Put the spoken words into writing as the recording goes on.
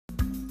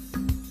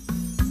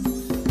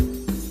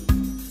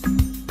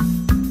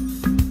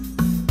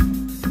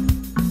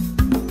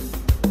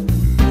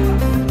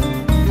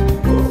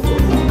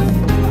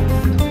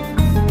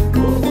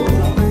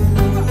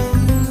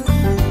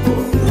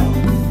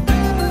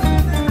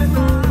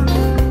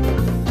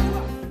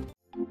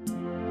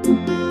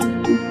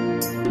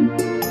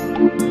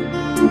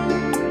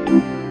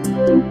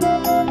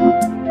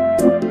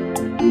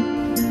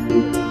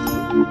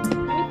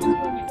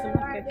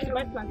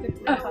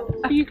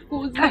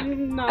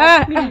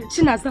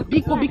Chinaza,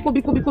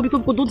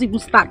 Biko, don't even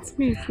start.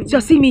 So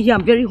see me here,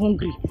 I'm very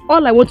hungry.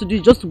 All I want to do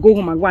is just to go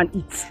home and go and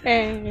eat.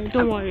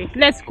 Don't worry.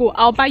 Let's go.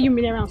 I'll buy you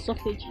mineral and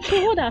sausage. So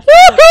hold that.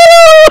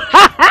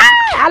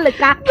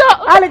 Aleka,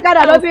 I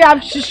don't think I have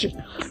shishi.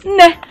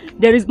 Nah,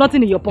 there is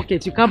nothing in your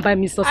pocket. You can't buy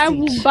me sausage. I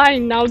will buy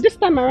now. This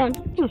time around.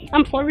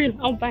 I'm for real.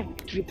 I'll buy.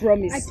 You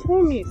promise? I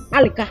promise.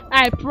 Aleka.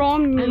 I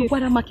promise. I'll buy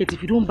that market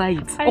if you don't buy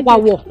it. I'll buy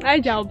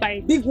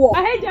it. Big war.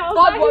 I'll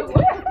buy it.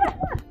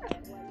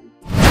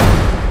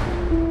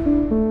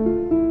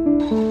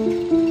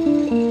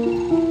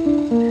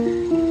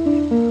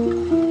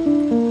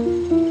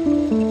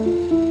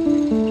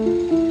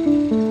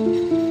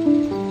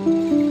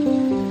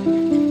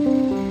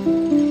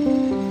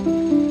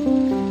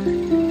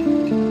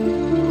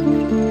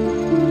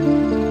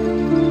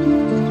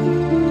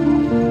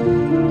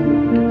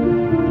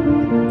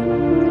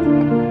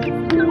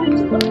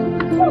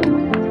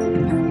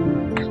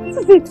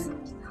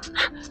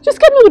 Just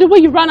get me with the way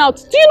you ran out.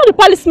 Do you know the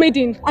palace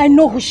maiden? I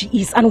know who she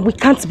is and we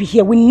can't be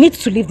here. We need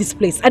to leave this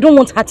place. I don't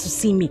want her to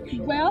see me.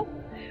 Well,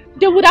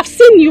 they would have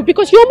seen you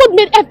because you almost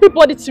made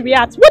everybody to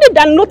react. What if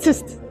they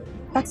noticed?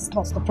 That's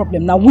not the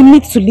problem now. We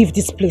need to leave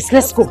this place.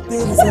 Let's go.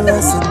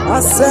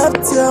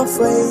 Accept your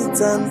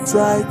fate and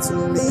try to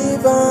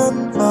live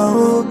on.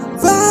 Oh,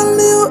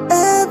 value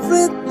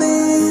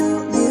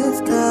everything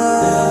you've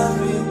got.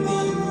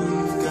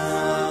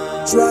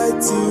 Try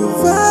to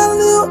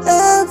value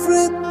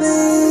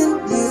everything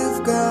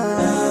you've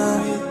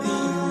got.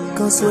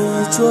 Cause when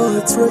you throw a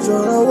treasure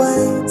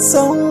away,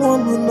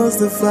 someone who knows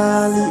the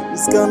value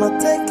is gonna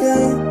take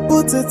it.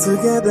 Put it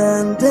together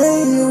and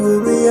then you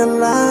will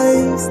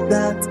realize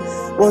that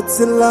what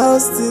you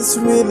lost is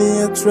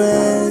really a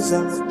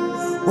treasure.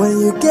 When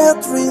you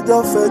get rid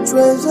of a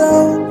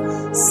treasure,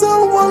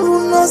 someone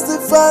who knows the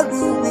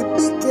value will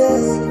pick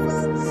it.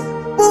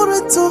 Put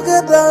it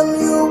together and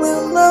you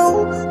will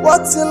know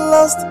what you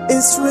lost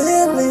is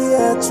really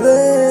a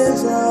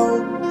treasure.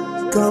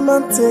 Come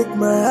and take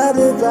my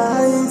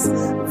advice.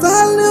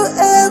 Value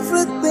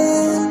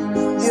everything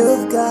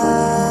you've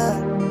got.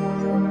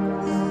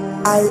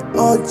 I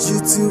urge you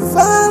to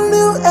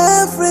value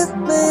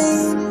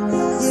everything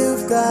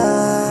you've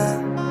got.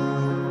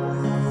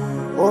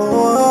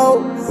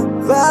 Oh,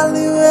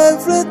 value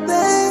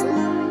everything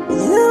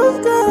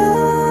you've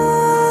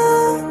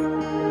got.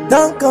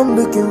 Don't come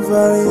looking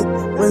for it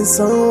when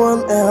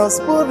someone else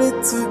put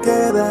it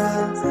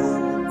together.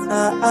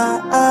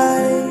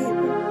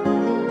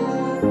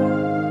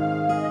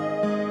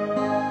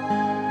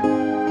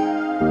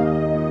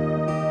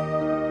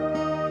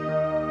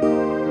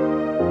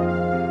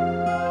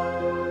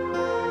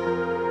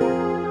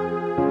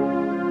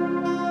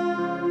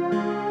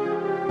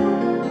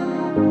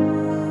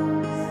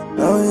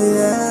 Oh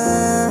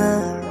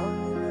yeah.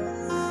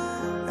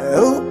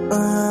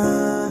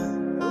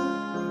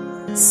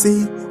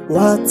 See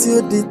what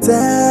you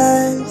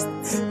detest,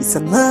 it's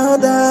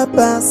another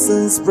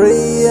person's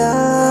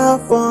prayer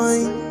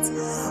point.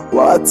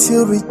 What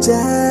you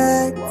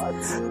reject,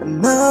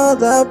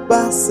 another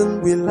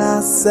person will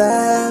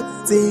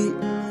accept it.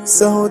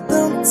 So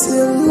don't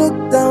you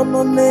look down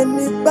on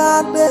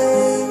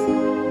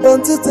anybody.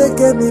 Don't you take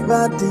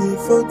anybody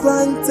for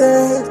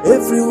granted.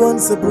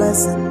 Everyone's a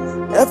blessing.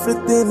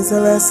 Everything is a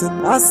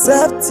lesson.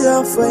 Accept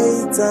your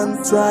fate and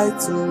try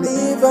to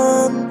live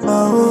on.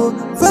 Oh,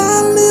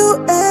 value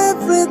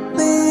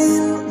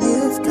everything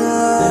you've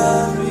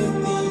got.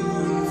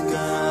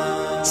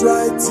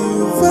 Try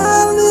to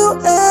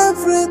value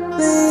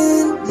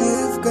everything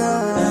you've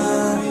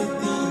got.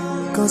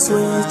 Cause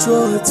when you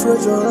throw a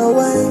treasure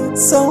away,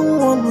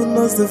 someone who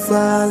knows the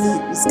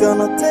value is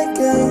gonna take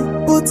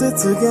it. Put it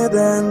together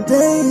and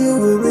then you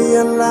will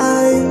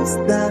realize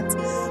that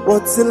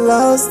what you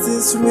lost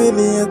is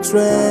really a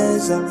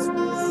treasure.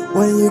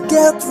 When you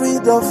get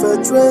rid of a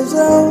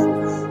treasure,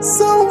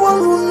 someone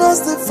who knows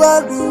the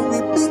value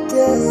will pick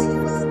it.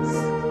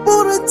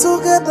 Put it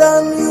together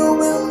and you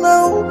will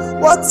know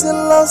what you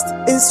lost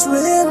is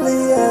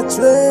really a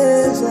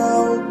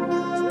treasure.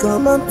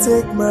 Come and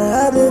take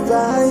my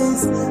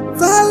advice.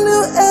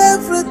 Value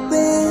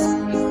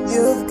everything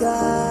you've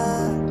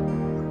got.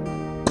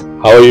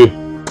 How are you?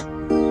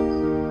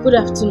 Good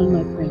afternoon,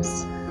 my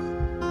prince.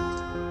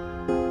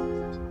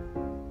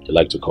 You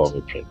like to call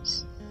me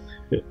Prince.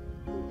 My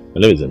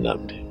name is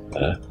Nnamdi.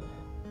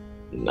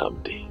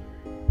 Nnamdi.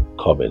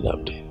 Call me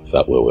Nnamdi.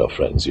 That way we're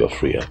friends. You're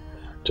freer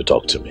to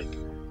talk to me.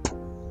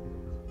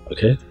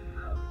 Okay?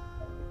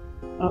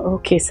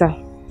 Okay, sir.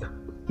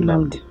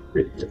 Nnamdi.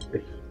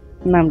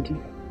 Nnamdi.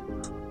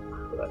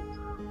 Right.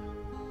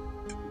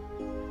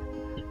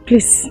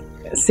 Please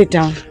sit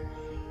down.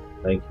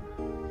 Thank you.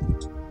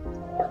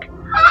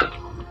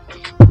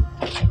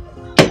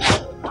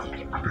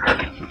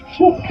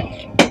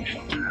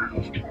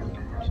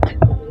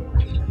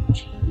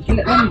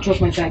 Let me drop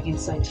my bag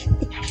inside.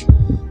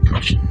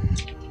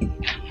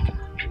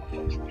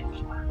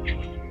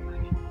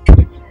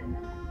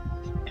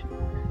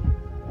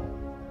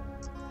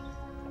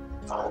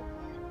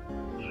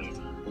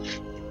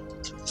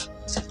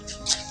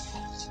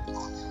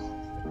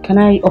 Can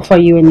I offer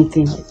you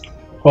anything?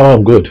 Oh,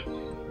 I'm good.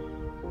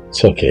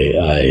 It's okay.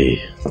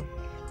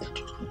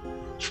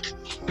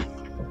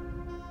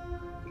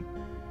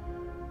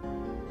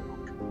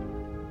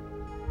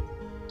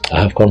 I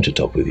have come to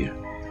talk with you.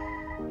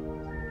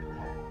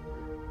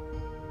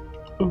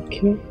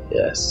 Okay.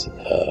 Yes.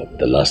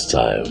 The last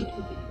time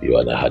you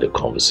and I had a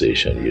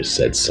conversation, you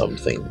said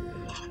something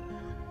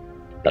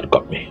that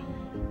got me.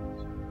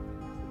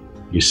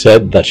 You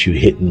said that you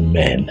hate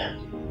men.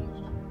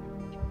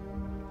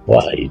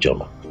 Why,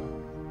 Ijoma?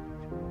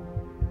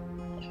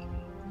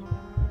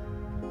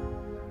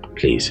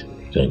 Please,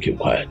 don't keep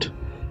quiet.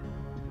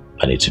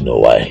 I need to know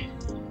why.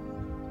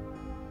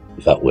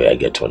 That way I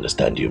get to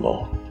understand you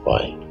more.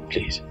 Why?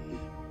 Please,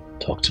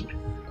 talk to me.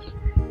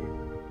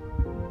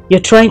 You're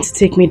trying to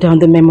take me down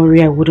the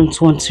memory I wouldn't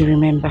want to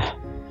remember.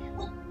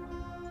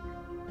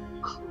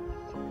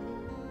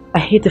 I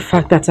hate the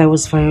fact that I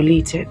was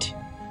violated.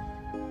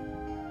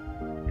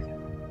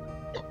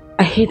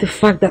 I hate the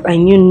fact that I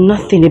knew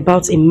nothing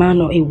about a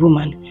man or a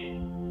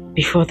woman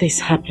before this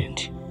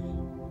happened.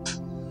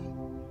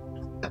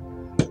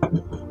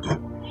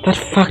 That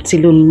fact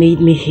alone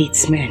made me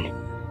hate men.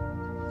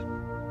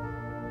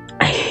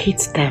 I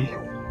hate them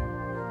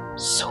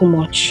so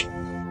much.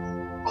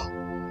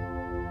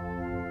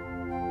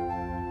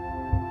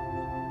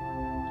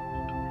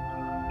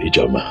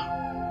 Ijoma.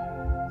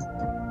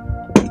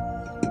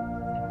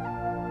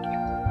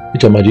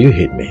 Ijoma, do you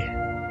hate me?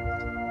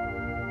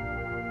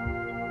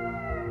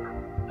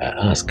 I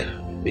ask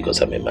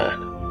because I'm a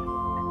man.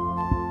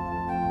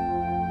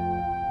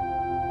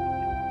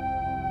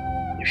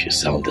 If you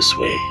sound this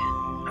way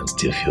and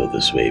still feel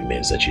this way, it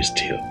means that you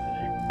still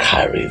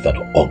carry that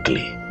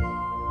ugly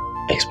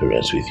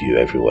experience with you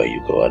everywhere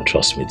you go, and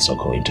trust me, it's not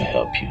going to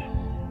help you.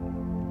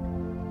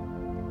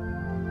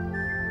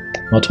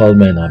 Not all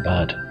men are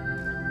bad.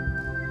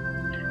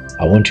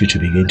 I want you to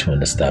begin to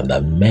understand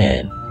that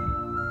men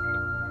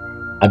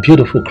are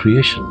beautiful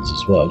creations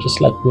as well, just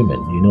like women.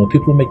 You know,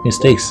 people make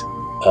mistakes,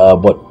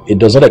 but it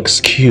does not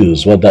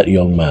excuse what that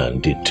young man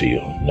did to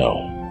you,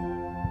 no.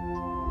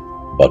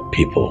 But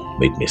people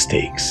make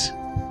mistakes,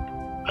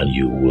 and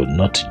you will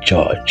not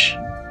judge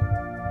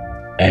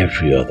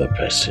every other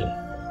person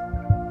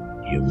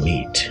you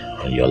meet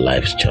on your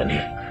life's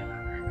journey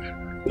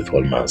with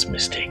one man's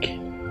mistake.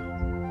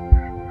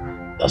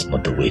 That's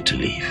not the way to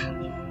live.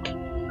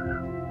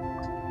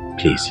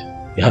 Please,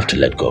 you have to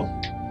let go.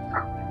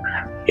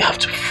 You have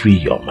to free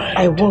your mind.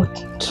 I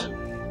won't.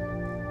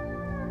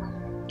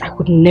 I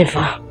would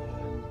never,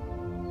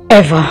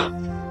 ever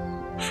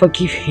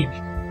forgive him.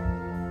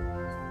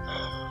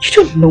 You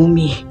don't know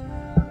me.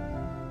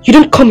 You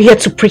don't come here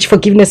to preach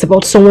forgiveness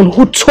about someone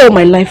who tore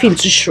my life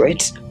into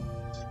shreds.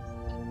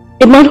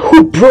 A man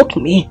who broke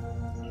me.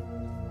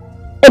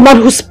 A man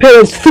whose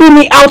parents threw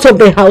me out of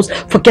the house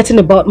forgetting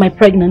about my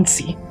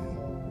pregnancy.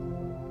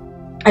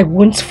 I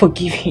won't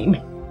forgive him.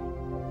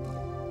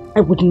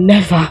 I would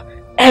never,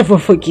 ever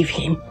forgive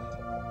him.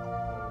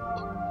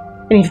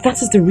 And if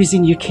that is the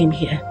reason you came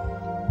here,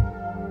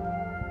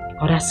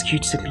 I'd ask you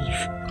to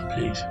leave.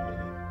 Please.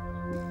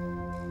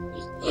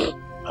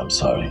 I'm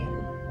sorry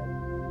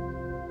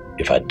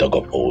if I dug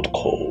up old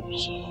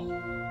coals.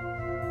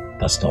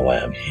 That's not why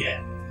I'm here.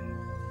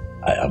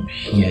 I am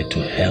here to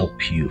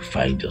help you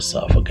find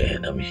yourself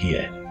again. I'm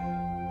here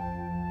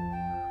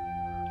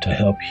to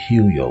help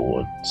heal your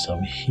wounds.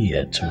 I'm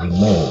here to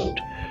remove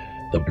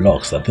the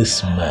blocks that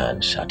this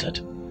man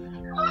shattered.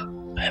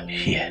 I am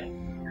here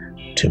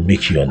to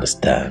make you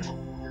understand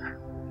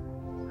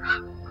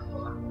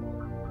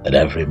that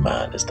every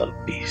man is not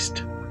a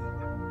beast.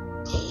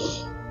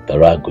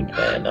 There are good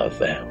men out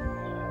there.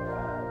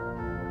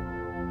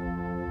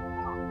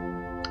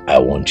 I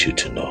want you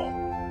to know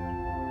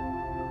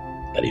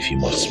that if you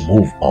must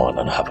move on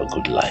and have a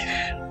good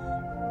life,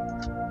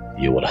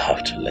 you will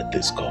have to let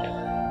this go.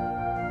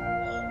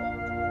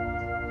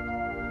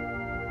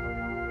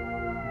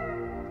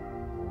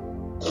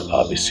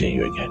 I'll be seeing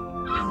you again.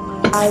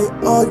 I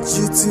urge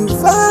you to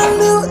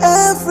value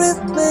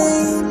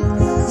everything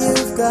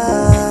you've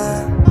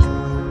got.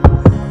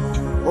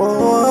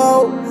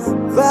 Oh,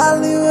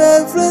 value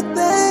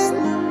everything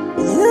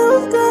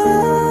you've got.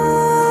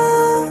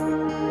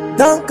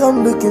 Don't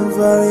come looking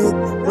for it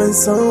when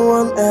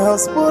someone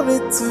else put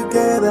it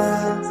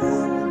together.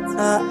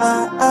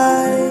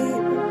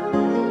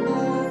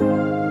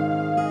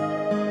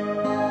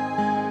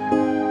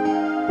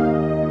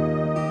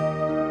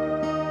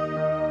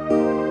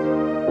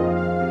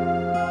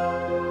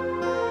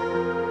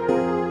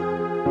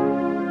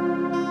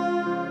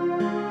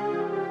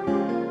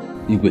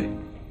 Igwe,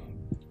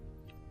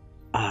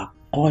 our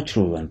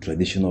cultural and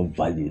traditional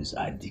values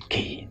are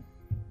decaying.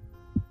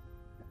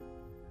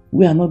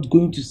 We are not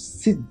going to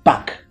sit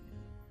back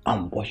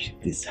and watch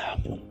this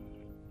happen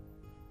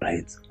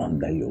right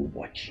under your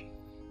watch.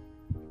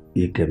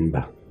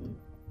 Ikemba,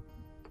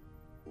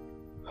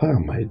 how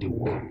am I the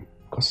one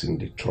causing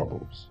the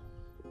troubles?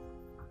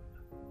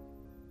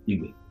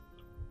 Igwe,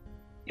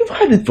 you've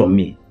heard it from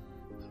me.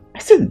 I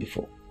said it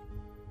before.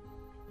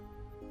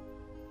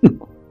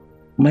 Look,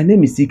 my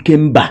name is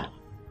Ikemba.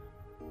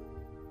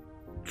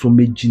 from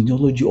a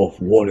genealogy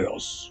of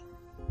warriors.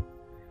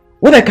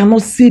 What I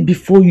cannot say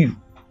before you,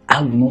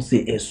 I will not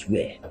say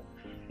elsewhere.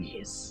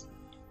 Yes.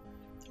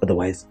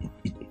 Otherwise,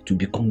 it will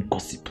become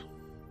gossip.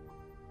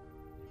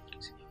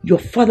 Your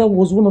father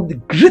was one of the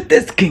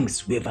greatest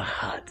kings we ever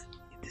had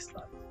in this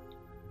land.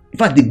 In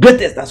fact, the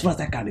greatest as far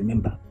as I can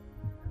remember.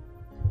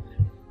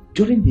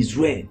 During his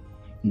reign,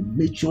 he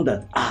made sure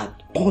that our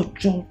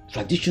culture,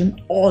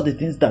 tradition, all the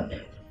things that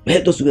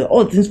helped us together,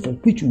 all the things for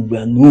which we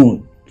were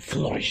known,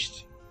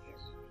 flourished.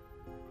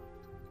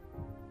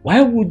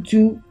 Why would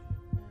you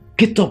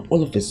get up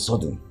all of a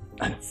sudden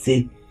and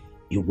say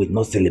you will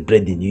not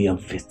celebrate the New Yam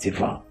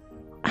festival?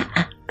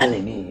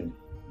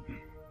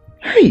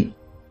 Hey!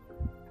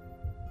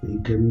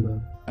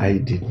 I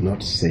did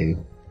not say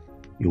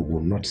you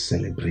will not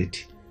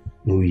celebrate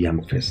New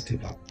Yam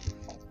festival.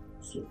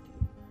 So,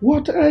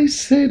 what I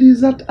said is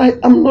that I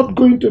am not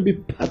going to be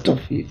part of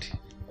it.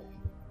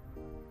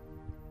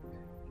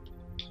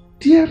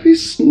 There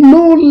is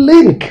no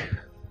link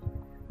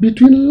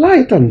between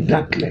light and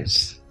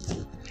darkness.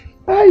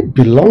 I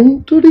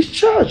belong to the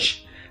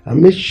church.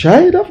 I'm a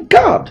child of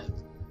God.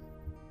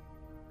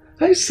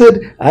 I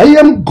said I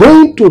am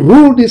going to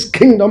rule this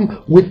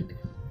kingdom with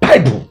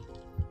Bible.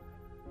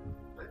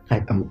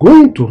 I am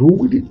going to rule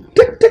with the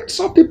dictates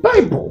of the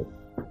Bible,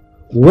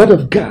 Word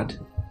of God.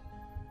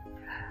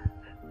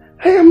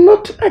 I am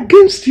not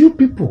against you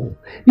people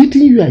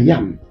eating your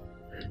yam.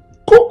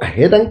 Go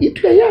ahead and eat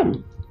your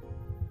yam.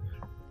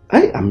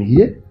 I am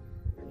here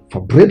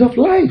for bread of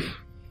life,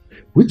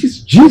 which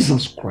is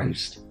Jesus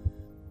Christ.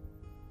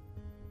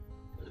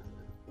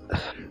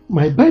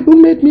 My Bible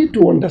made me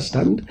to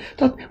understand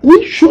that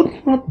we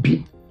should not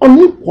be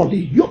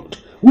unequally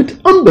yoked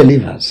with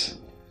unbelievers.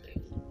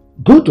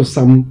 Go to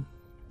Psalm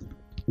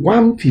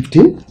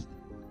 115.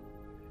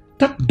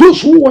 That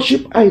those who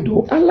worship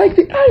idols are like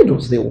the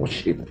idols they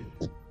worship.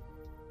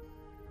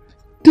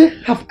 They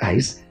have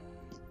eyes,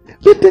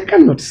 but they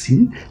cannot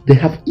see. They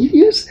have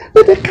ears,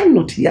 but they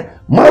cannot hear.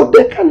 Mouth,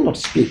 they cannot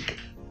speak.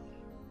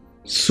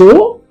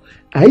 So,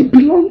 I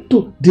belong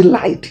to the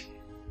light.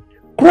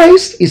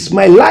 Christ is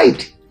my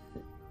light.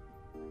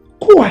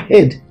 Go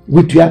ahead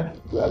with your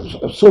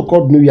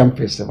so-called New Yam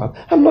festival.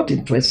 I'm not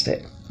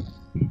interested.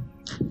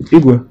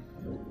 Igwe,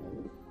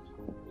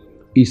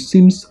 it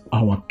seems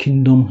our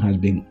kingdom has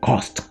been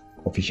cursed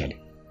officially.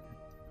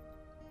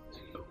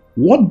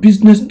 What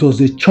business does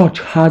the church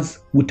has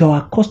with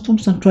our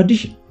customs and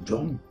tradition?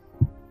 John.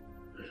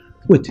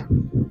 Wait,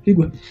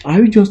 Igwe, are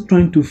you just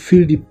trying to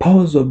fill the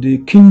powers of the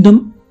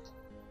kingdom?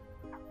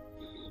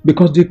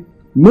 Because the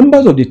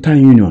members of the town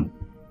union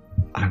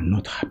are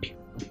not happy.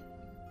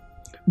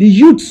 The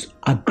youths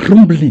are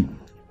grumbling.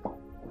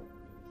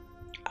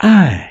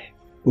 I,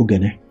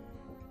 Ogene,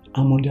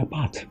 I'm on their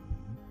part.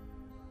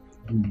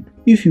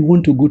 If you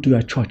want to go to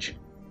your church,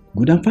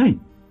 good and fine.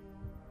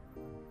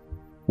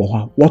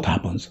 But what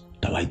happens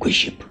to our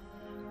worship?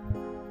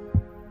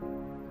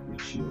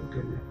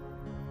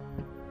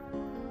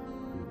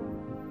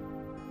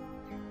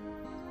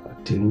 I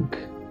think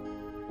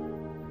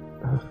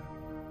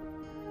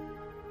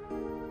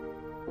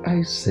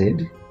I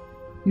said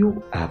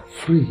you are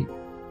free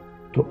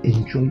to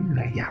enjoy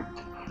your yam.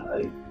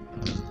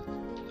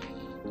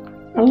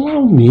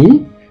 Allow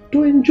me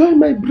to enjoy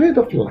my bread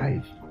of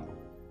life.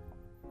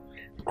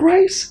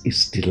 Christ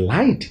is the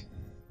light.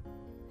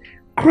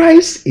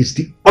 Christ is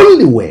the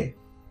only way.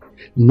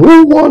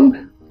 No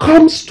one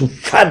comes to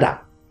Father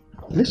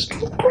unless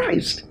through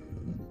Christ.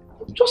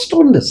 Just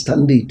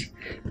understand it.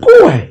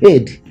 Go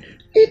ahead,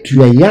 eat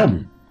your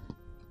yam.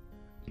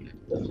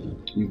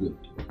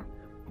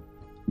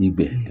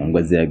 Igbe,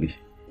 Kangwaziagi.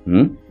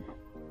 You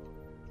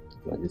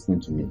are listening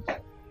to me.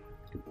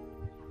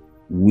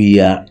 We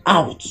are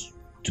out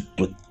to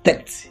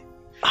protect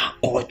our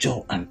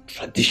culture and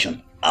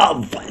tradition,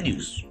 our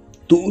values,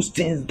 those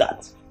things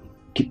that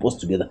keep us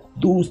together,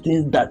 those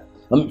things that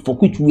for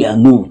which we are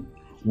known.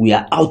 We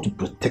are out to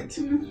protect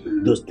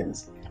those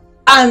things.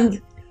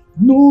 And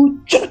no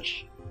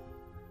church,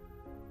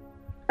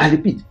 I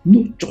repeat,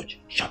 no church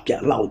shall be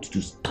allowed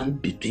to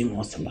stand between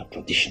us and our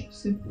tradition.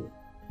 Simple.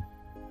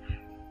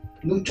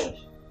 No church.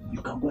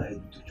 You can go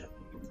ahead to church,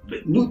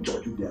 but no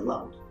church will be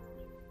allowed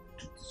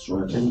to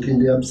destroy. I think in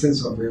the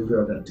absence of every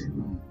other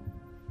thing,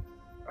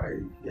 I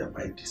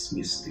hereby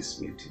dismiss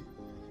this meeting.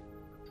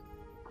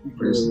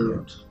 Praise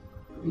God.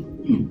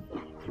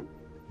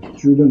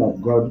 Children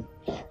of God,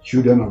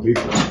 children of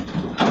evil.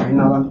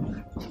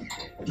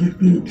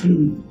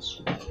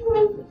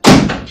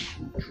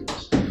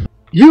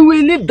 You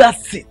will leave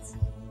that seat,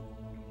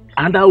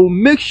 and I will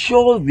make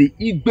sure the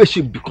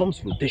Igbe becomes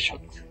rotational.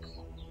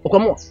 Oh,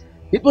 come on.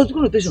 It must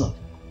become rotational.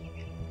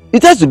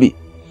 It has to be.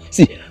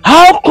 See,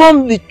 how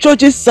come the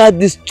churches are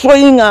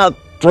destroying our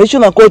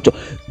traditional culture?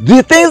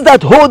 The things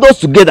that hold us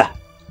together,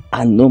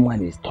 and no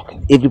man is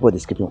talking. Everybody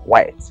is keeping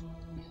quiet.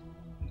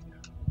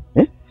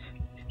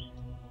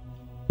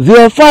 The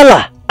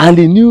Ofala and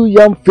the New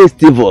Yam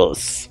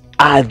festivals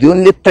are the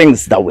only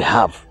things that we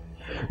have.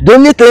 The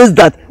only things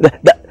that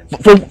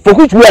for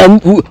which we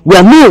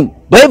are known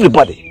by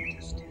everybody.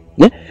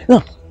 Yeah?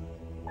 Now,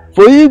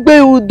 For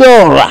Igbe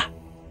Udora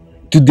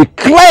to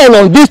decline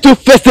on these two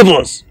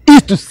festivals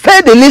is to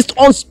say the least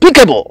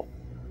unspeakable.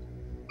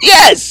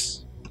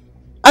 Yes!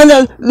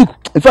 And look,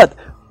 in fact,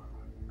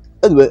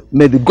 anyway,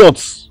 may the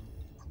gods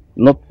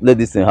not let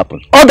this thing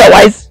happen.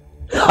 Otherwise,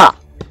 ha!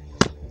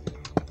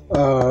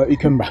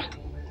 Ikemba,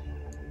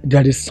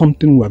 there is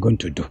something we are going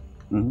to do.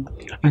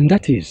 And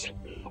that is,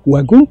 we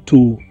are going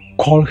to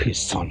call his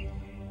son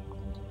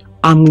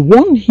and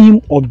warn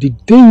him of the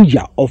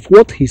danger of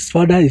what his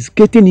father is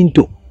getting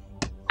into.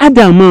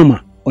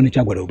 Adamama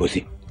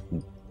Onichagwarobosi.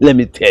 Let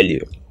me tell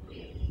you,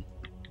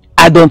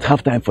 I don't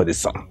have time for this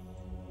son.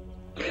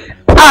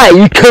 I,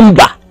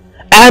 Ikemba,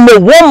 I am a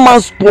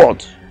one-man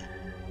sport.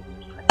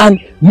 And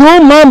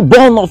no man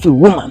born of a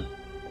woman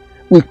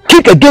will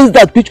kick against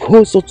that which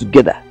holds us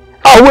together.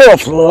 Our way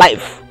of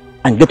life.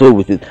 And get away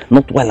with it,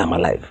 not while I'm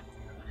alive.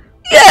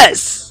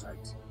 Yes!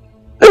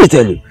 Let me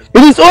tell you,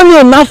 it is only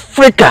in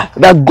Africa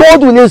that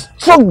God will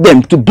instruct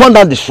them to burn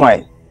down the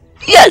shrine.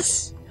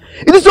 Yes!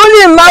 It is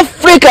only in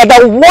Africa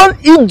that one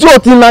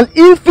idiot in an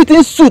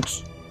ill-fitting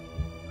suit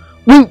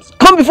will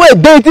come before a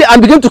deity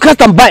and begin to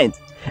cast and bind.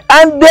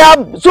 And they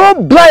are so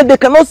blind they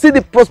cannot see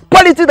the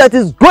prosperity that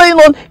is going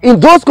on in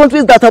those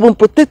countries that have been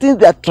protecting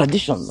their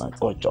tradition and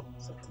culture.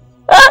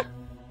 Huh?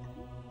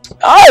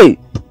 Aye!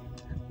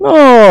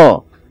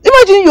 No!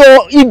 Imagine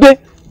your Igbe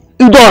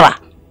Udora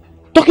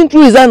talking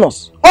through his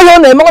anus.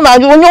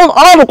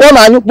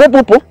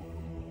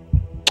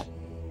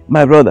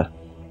 My brother,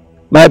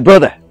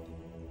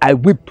 I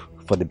weep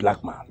for the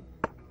black man.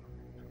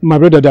 My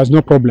brother, there's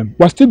no problem.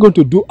 We're still going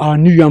to do our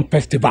New Yam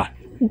festival.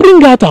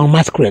 Bring out our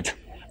masquerade.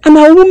 And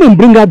our women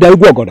bring out their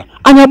Igwagoda.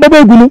 And our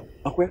Baba Gunu.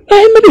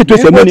 Maybe it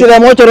was a money.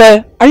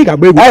 I got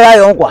baby. I got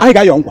your uncle. I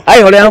got your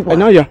uncle.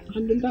 Now you're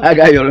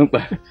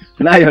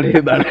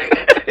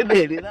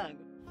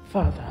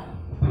Father,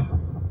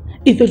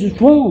 it is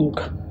wrong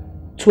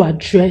to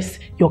address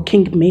your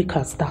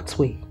kingmakers that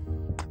way.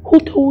 Who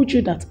told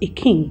you that a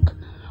king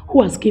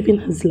who has given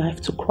his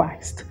life to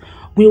Christ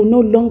will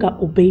no longer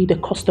obey the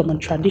custom and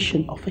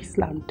tradition of his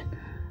land?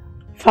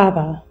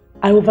 Father,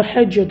 I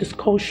overheard your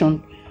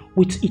discussion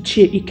with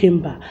Ichie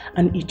Ikemba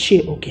and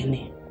Ichie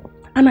Ogene,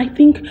 and I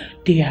think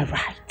they are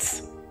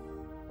right.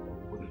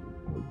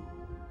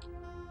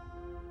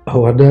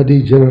 Our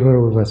daddy,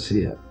 General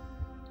Overseer,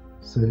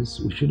 says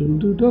we shouldn't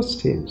do those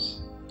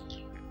things.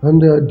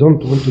 And I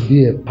don't want to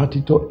be a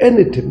party to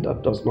anything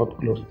that does not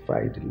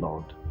glorify the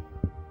Lord.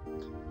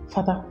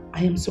 Father,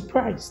 I am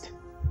surprised.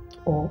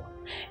 Or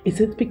is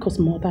it because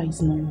mother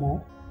is no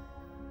more?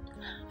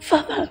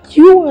 Father,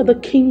 you are the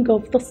king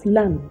of this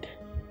land.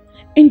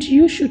 And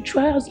you should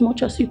try as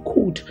much as you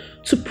could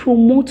to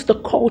promote the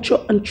culture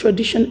and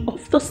tradition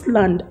of this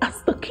land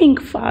as the king,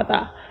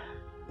 Father.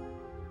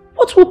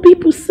 What will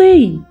people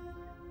say?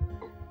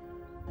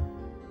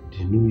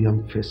 The New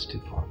Yam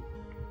Festival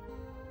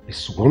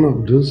is one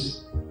of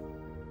those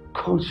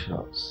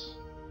cultures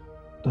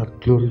that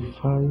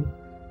glorify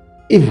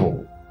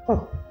evil.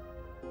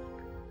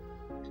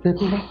 They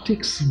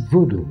practice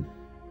voodoo.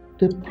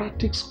 They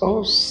practice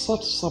all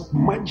sorts of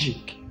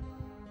magic.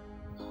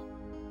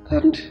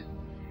 And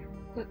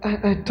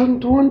I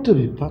don't want to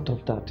be part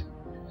of that.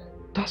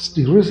 That's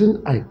the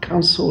reason I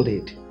cancelled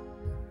it.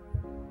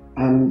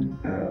 And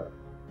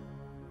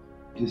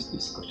this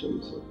discussion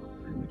is over.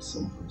 I need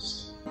some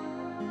rest.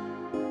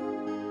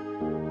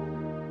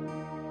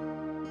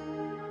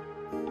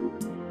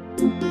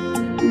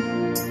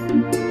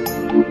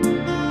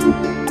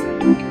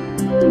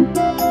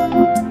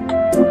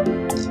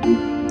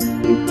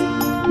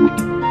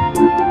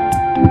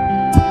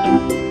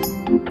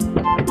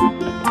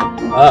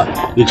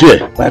 Ah, Ichie.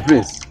 My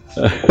prince.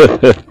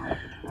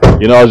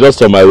 You know, I was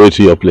just on my way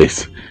to your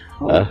place.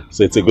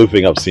 So it's a good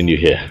thing I've seen you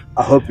here.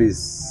 I hope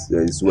it's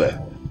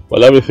well.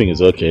 Well, everything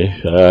is okay.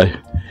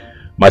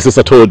 My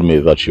sister told me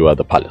that you are at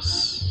the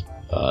palace.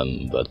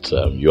 And that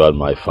you and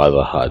my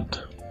father had,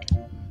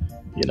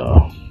 you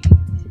know,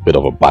 a bit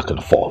of a back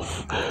and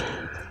forth.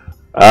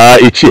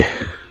 Ichie.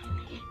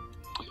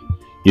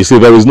 You see,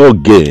 there is no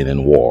gain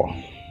in war.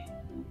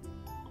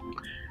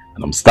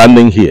 And I'm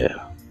standing here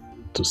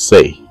to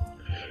say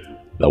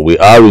that we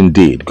are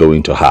indeed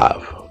going to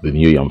have the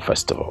New Yam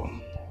Festival.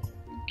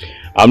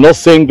 I'm not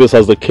saying this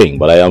as the king,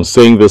 but I am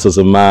saying this as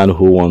a man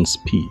who wants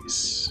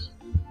peace.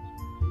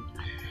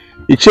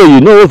 Ichie,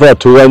 you know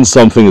that when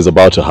something is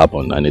about to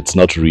happen and it's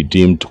not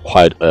redeemed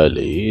quite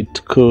early,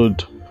 it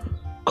could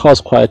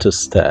cause quite a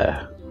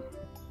stir.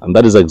 And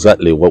that is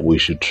exactly what we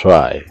should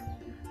try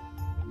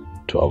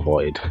to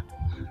avoid.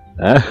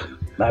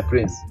 My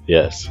prince.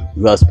 Yes.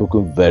 You have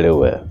spoken very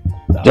well.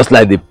 Just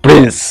like the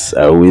prince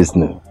I always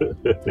knew.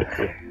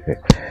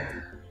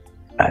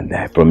 And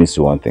I promise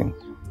you one thing.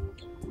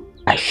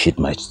 I sheath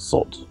my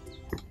sword.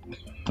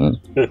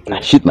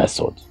 I sheath my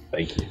sword.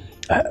 Thank you.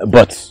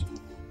 But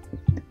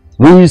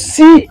when you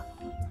see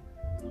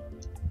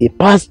a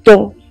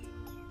pastor,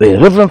 a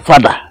reverend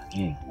father,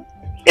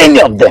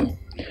 any of them,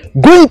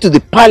 going to the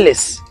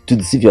palace to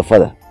deceive your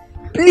father,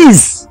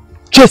 please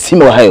chase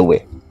him or her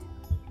away.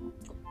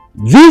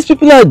 These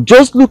people are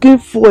just looking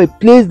for a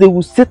place they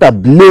will set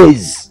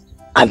ablaze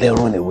and then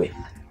run away.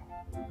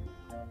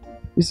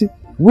 You see,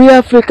 we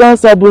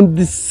Africans have been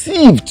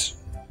deceived,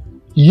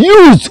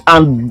 used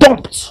and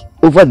dumped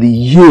over the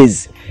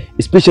years,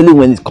 especially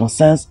when it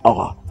concerns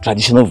our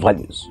traditional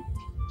values.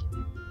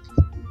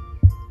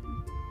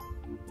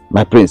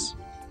 My prince,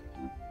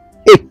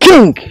 a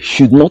king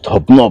should not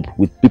hobnob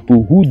with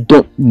people who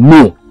don't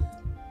know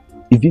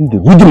even the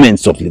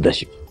rudiments of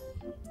leadership.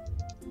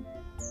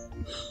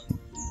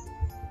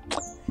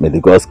 May the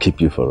gods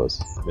keep you for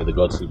us. May the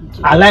gods keep you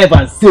too. Alive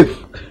and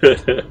safe.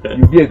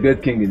 You'll be a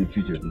great king in the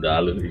future.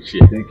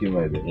 Thank you,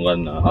 my dear.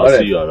 I'll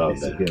see you around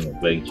then. Okay,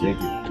 thank you.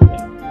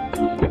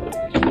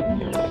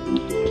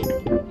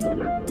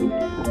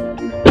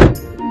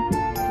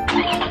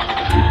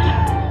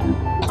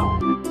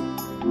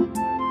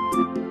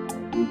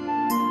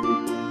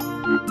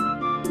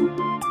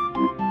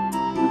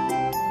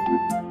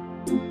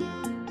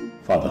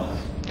 Father,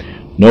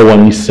 no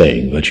one is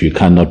saying that you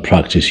cannot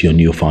practice your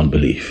newfound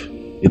belief.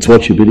 It's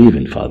what you believe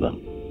in, Father.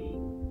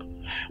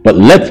 But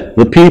let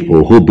the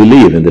people who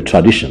believe in the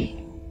tradition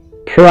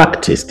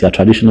practice their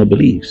traditional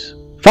beliefs.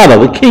 Father,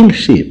 the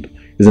kingship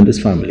is in this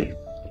family.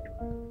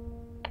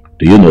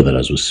 Do you know that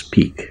as we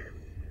speak,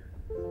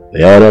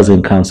 the elders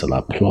in council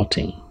are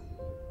plotting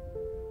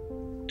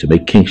to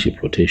make kingship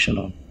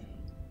rotational?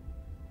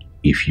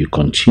 If you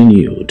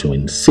continue to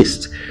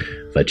insist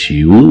that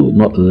you will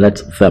not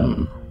let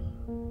them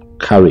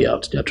carry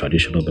out their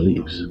traditional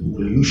beliefs.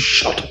 Will you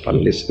shut up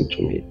and listen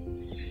to me?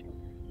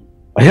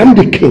 I am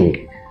the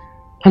king,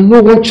 and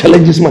no one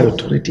challenges my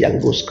authority and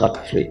goes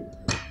scot-free.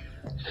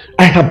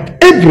 I have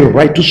every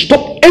right to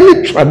stop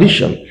any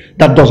tradition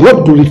that does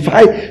not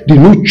glorify the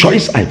new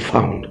choice I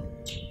found.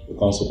 The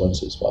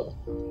consequences, Father.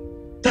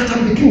 That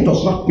I'm the king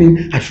does not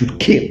mean I should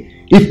kill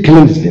if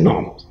killing is the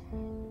norm.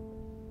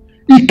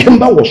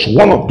 Ikemba was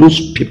one of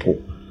those people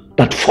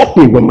that fought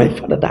me when my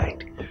father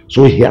died.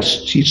 So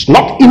he's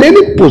not in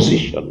any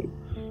position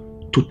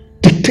to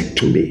dictate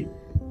to me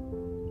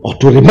or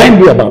to remind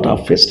me about our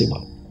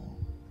festival.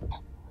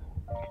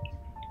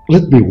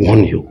 Let me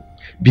warn you,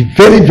 be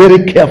very,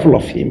 very careful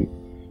of him.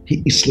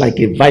 He is like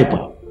a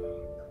viper.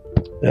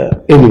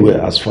 Anyway,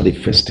 as for the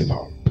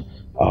festival,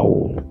 I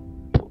will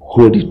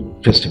hold the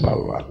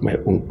festival at my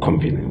own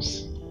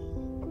convenience.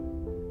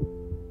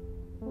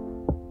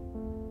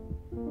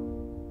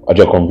 At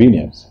your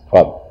convenience,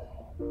 Father.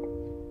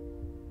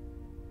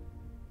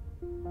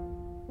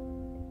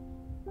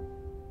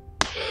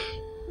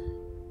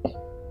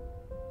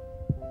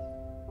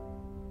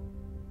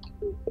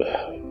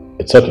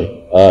 It's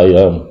okay.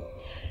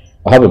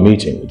 I have a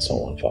meeting with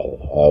someone, Father.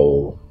 I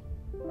will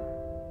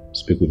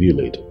speak with you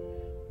later.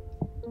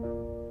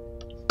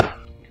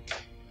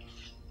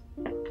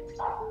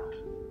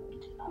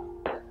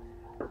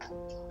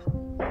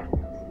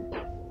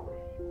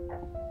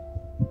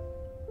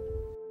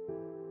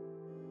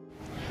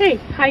 Hey,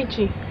 hi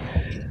G.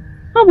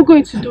 How are we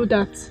going to do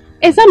that?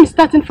 Exam is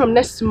starting from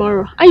next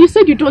tomorrow, and you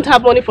said you don't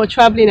have money for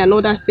traveling and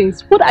other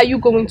things. What are you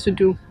going to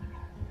do?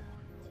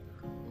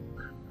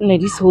 No,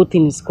 this whole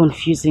thing is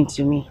confusing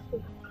to me.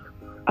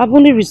 I've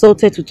only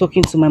resorted to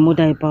talking to my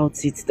mother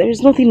about it. There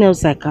is nothing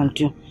else I can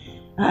do.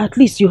 At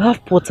least you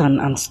have pot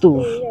and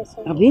stove. Yes,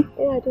 Abi?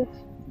 Yeah, I do.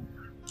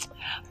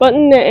 But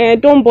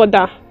don't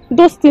bother.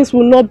 Those things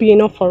will not be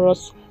enough for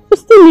us. We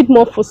still need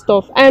more for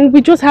stuff, and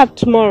we just have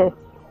tomorrow.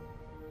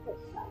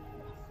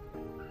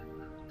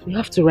 We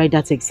have to write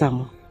that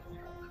exam.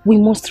 We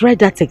must write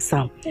that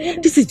exam.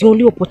 This is the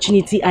only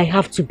opportunity I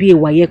have to be a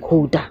WAEC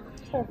holder.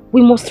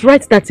 We must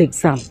write that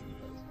exam.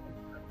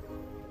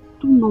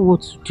 I don't know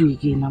what to do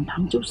again.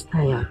 I'm just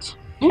tired.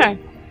 Okay.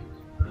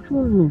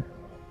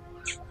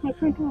 My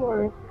friend, don't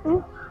worry.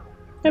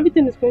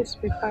 Everything is going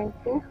to be fine.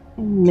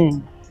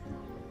 Amen.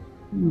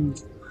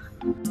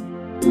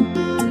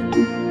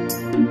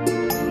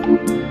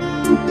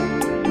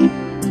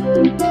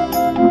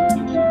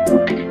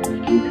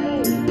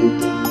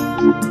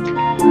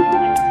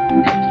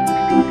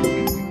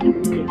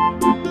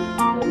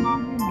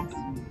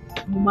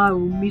 Mama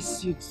will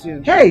miss you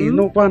too. Hey,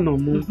 no one no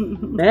more.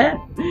 Eh?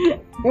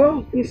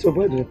 Oh, it's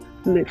over there.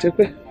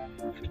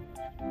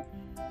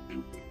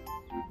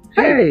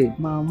 Hey,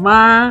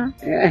 Mama.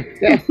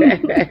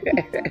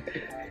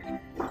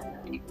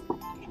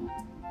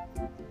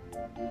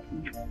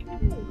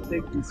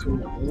 Take this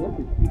one.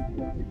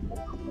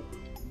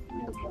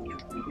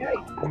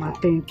 Mama,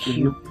 thank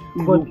you.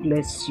 God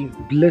bless you.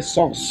 Bless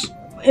us.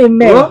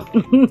 Amen. Oh,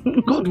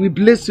 God will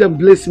bless you and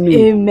bless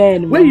me.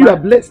 Amen. When you are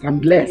blessed, I'm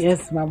blessed.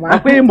 Yes,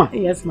 Mama.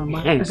 Yes,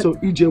 Mama. So,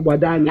 Ije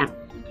Wadanya.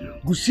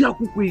 Gusi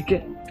akuku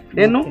ike.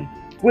 You know,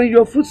 when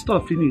your food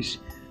stuff finish,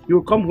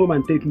 you come home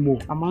and take more.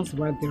 I'm on to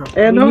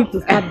You know? We need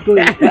to start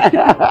going.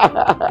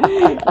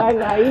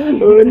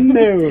 Oh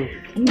no.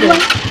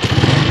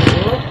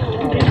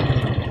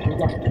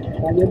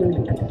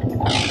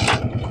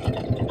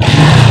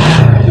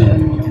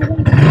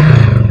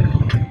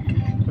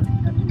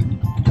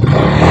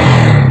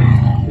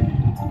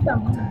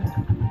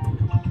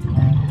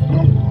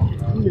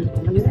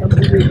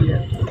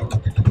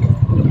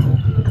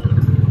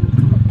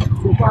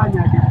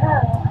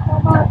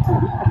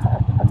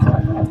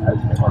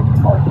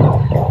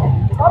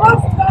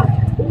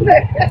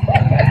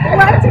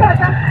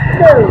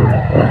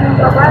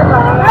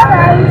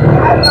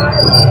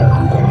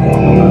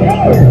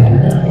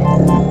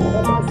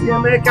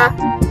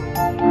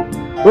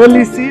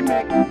 Police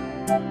Emeka.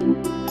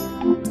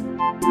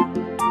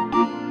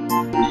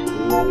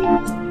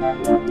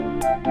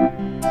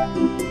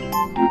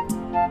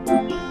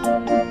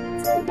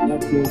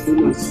 That's your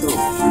famous song.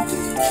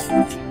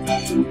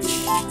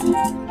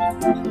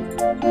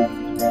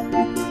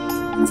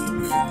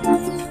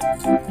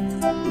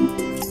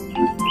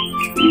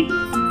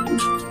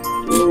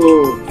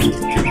 Oh.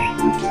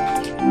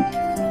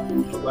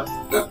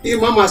 Hey,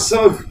 Mama's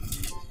son.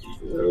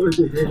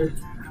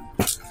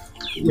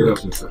 Good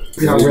afternoon, sir.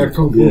 Yeah,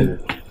 welcome. Yeah.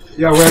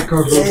 Yeah,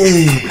 welcome.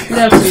 Hey. Good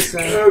afternoon,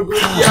 sir.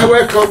 Yeah,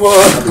 welcome.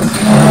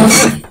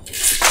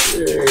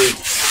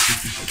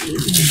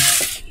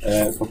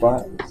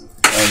 Papa,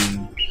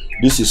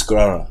 this is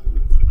Clara,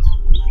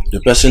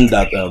 the person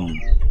that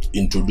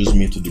introduced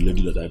me to the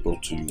lady that I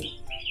brought to you.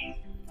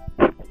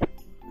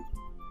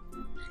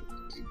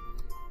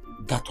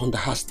 That one that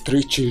has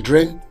 3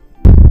 children?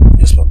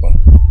 Yes, Papa.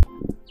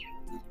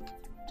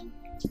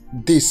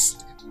 This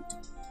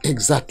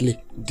exactly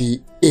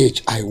the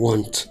age I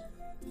want.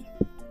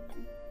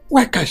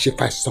 Why can't she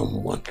find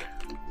someone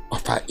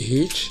of her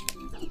age?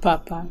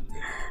 Papa,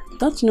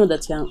 don't you know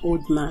that you're an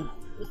old man?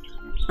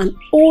 And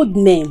old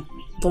men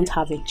don't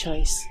have a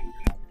choice.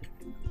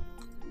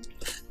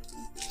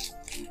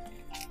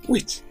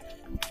 Wait.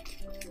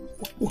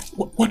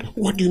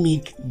 What do you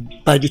mean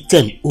by the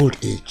term old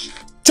age?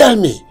 Tell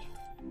me,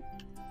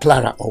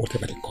 Clara, or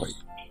whatever they call you.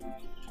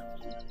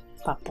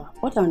 Papa,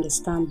 what I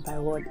understand by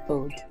word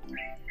old.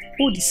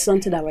 Old is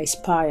something that was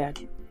expired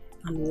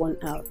and worn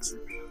out.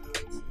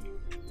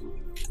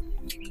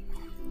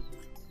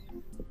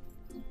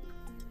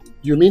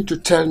 You mean to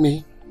tell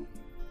me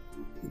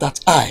that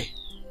I,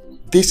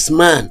 this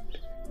man,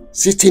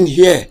 sitting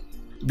here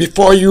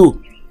before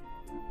you,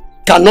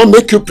 cannot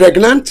make you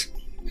pregnant?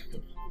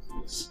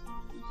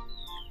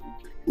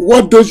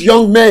 What those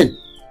young men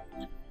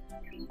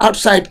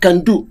outside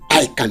can do,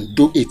 I can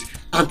do it.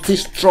 I'm still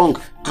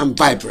strong and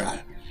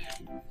vibrant.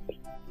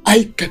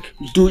 I can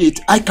do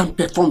it. I can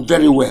perform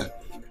very well.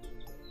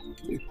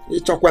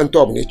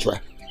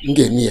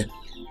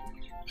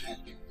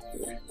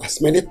 As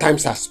many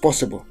times as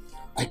possible,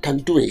 I can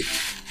do it.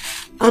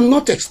 I'm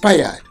not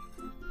expired.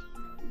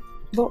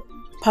 But,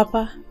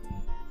 Papa,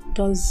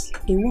 does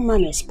a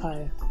woman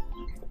expire?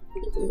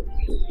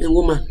 A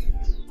woman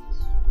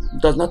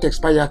does not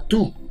expire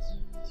too.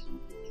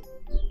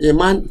 A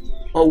man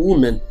or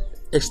woman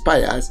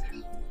expires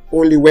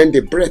only when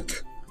the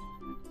breath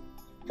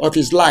of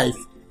his life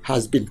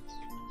has been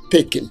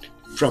taken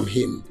from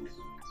him.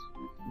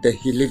 Then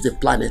he leaves the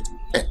planet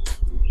Earth.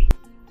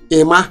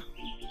 Emma,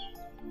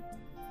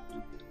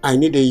 I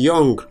need a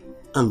young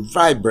and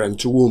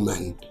vibrant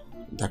woman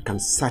that can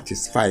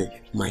satisfy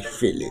my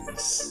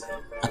feelings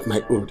at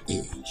my old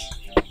age.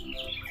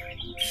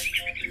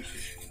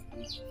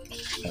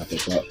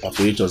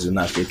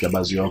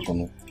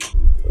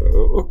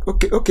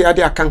 Okay,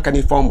 Adi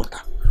Akankani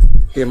formula.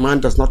 A man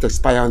does not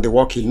expire on the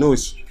work he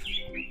knows.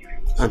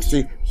 I'm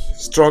still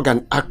strong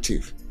and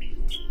active.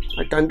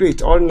 I can do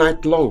it all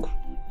night long.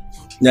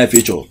 Yeah,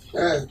 future.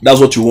 That's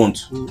what you want.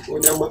 So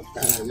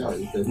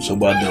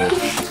bad.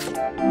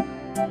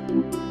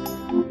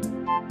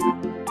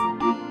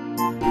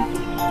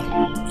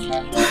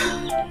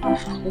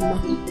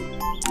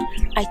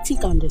 I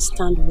think I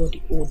understand what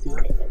the old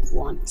man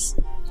wants.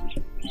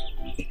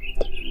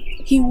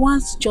 He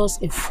wants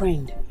just a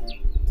friend.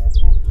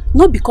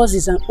 Not because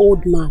he's an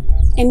old man,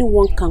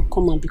 anyone can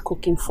come and be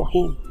cooking for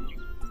him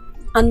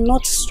and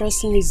not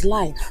stressing his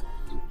life.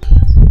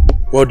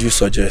 What do you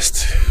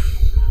suggest?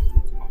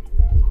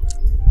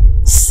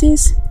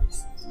 Since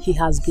he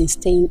has been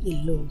staying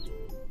alone,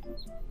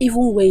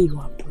 even when you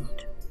are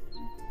abroad,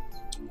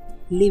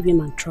 leave him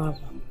and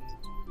travel.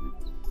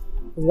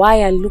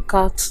 Why I look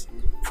out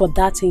for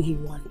that thing he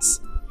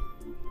wants?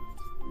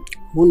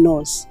 Who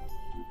knows?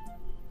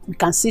 We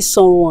can see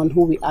someone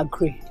who will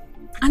agree.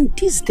 And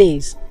these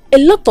days, a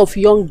lot of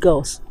young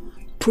girls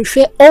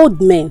prefer old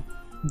men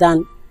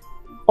than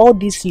all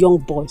these young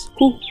boys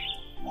who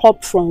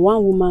hop from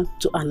one woman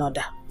to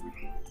another.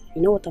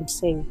 You know what I'm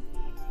saying?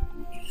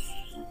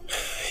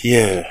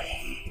 Yeah.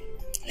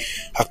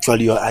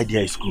 Actually, your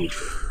idea is good.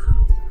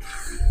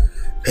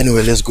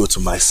 Anyway, let's go to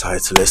my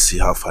site. Let's see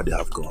how far they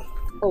have gone.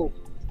 Oh.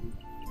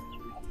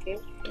 Okay.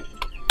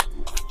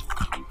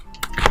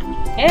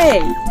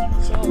 Hey!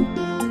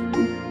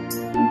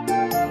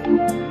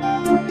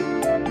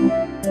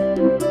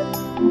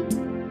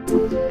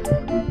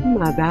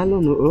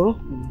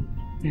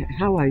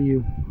 How are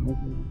you?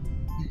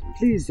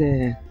 Please,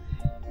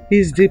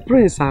 is the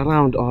prince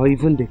around or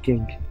even the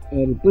king?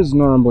 The prince is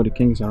not around, but the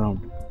king is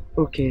around.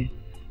 Okay.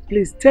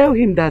 Please tell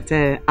him that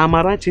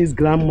Amarachi's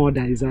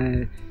grandmother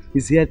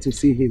is here to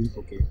see him.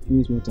 Okay. Give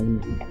me more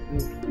time.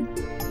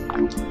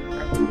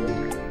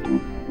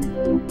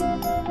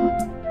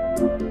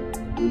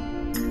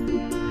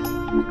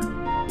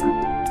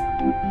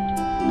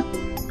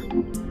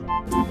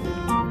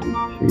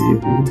 He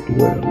who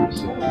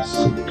dwells in the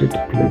secret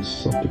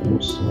place of the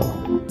Most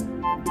High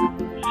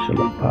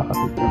shall abide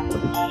under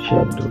the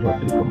shadow of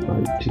the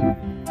Almighty.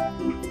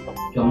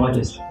 Your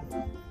Majesty,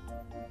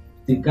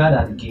 the guard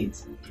at the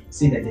gate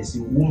said that there's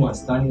a woman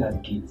standing at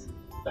the gate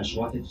and she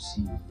wanted to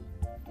see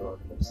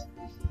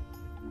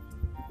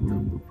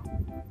you.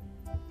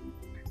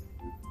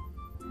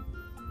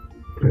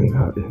 Bring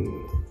her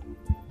in.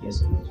 Yes,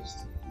 Your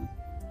Majesty.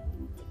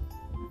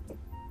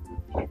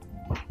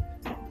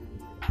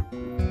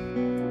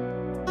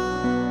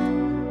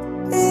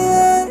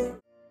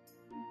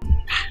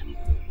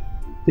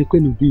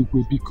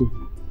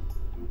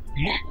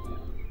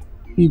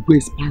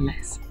 Igwe's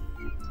palace.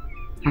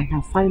 I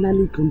have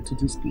finally come to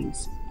this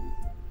place.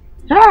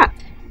 Ah!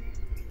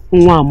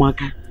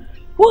 Mwamaka,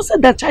 who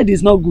said that child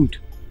is not good?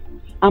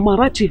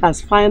 Amarachi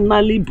has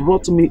finally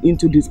brought me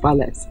into this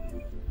palace.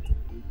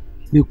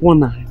 The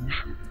corner.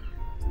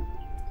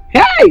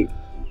 Hey!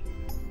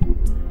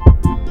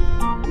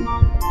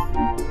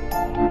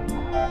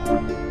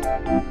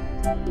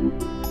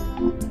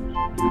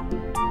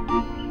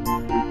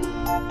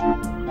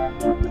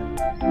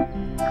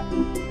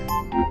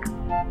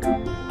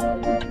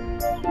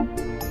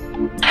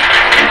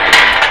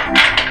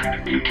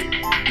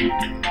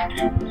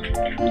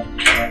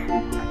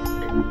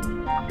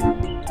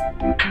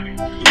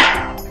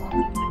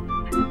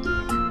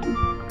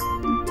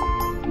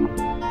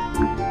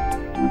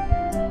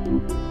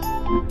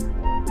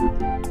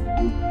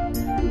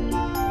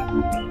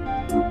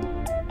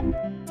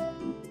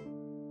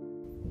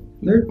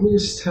 Let me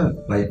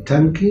start by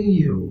thanking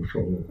you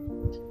for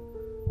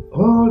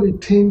all the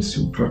things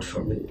you brought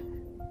for me.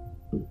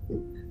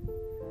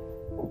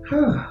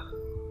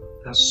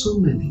 There's so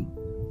many.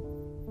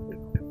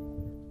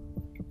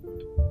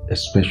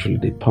 Especially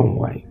the palm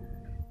wine.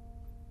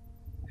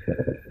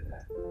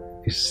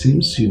 It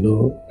seems you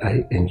know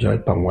I enjoy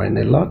palm wine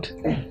a lot.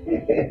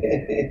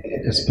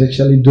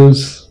 Especially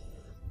those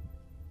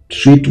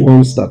sweet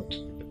ones that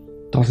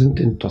doesn't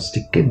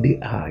intoxicate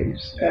the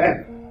eyes.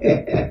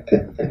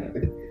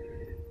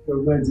 Your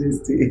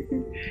Majesty,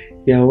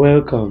 you're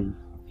welcome.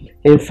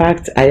 In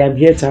fact, I am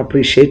here to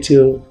appreciate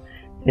you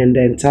and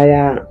the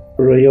entire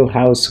royal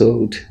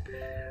household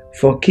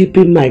for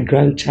keeping my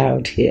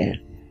grandchild here.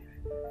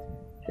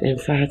 In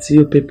fact,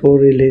 you people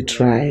really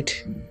tried.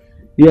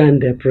 You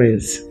and the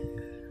prince.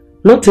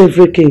 Not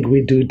every king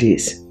will do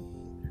this.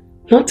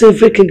 Not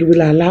every king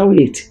will allow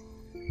it.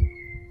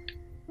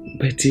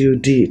 But you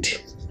did.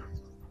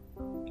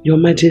 Your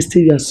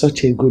Majesty, you are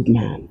such a good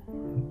man.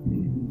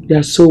 You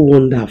are so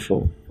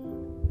wonderful.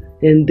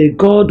 And the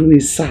God we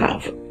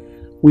serve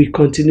will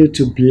continue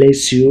to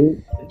bless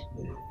you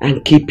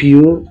and keep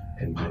you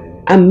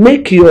and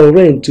make your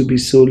reign to be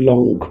so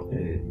long.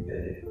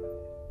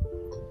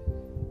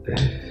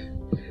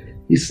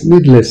 It's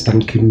needless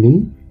thanking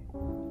me.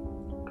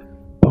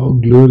 All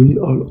glory,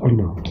 all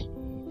honor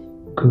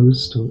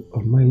goes to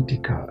Almighty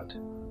God.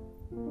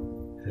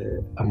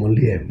 I'm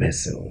only a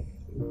vessel.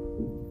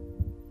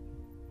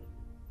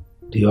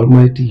 The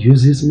Almighty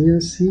uses me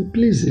as He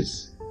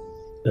pleases.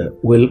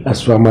 Well,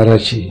 as for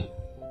Amarachi,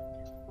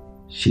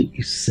 she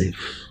is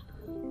safe.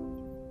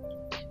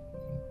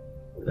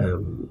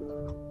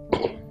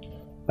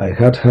 I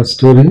heard her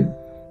story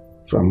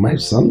from my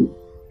son,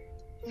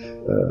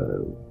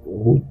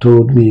 who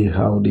told me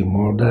how the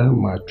mother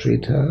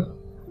maltreated her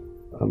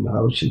and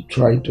how she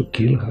tried to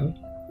kill her.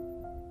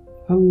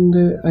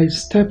 And I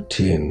stepped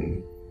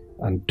in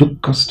and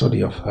took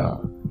custody of her.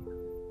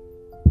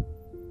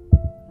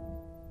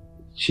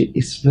 She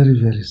is very,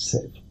 very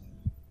safe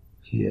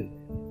here.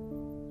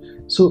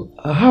 So,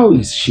 how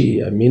is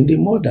she? I mean, the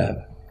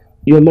mother?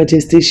 Your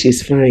Majesty,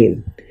 she's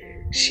fine.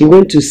 She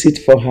went to sit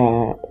for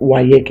her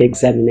WAEC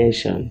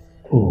examination.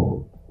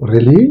 Oh,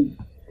 really?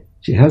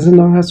 She hasn't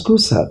done her school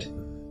cert?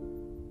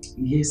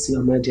 Yes,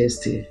 Your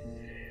Majesty.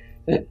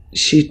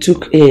 She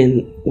took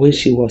in when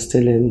she was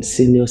still in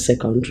senior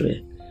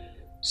secondary.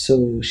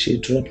 So she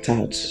dropped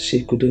out.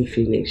 She couldn't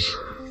finish.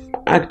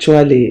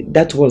 Actually,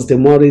 that was the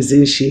more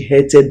reason she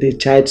hated the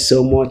child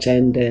so much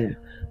and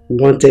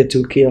wanted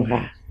to kill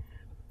her.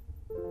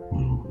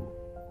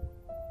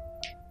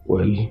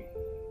 Well,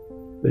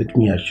 let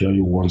me assure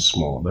you once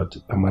more that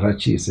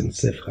Amarachi is in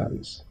safe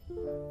hands.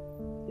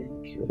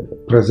 Thank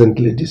you.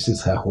 Presently, this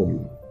is her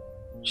home.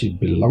 She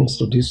belongs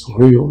to this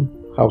royal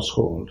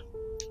household.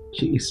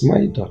 She is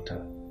my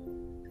daughter.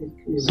 Thank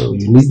you. So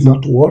you need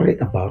not worry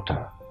about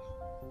her.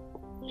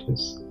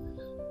 Yes.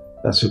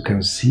 As you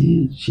can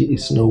see, she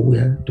is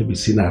nowhere to be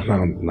seen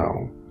around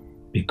now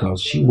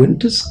because she went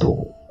to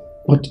school.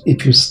 But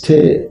if you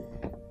stay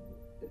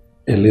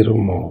a little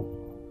more,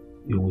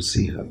 you will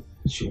see her.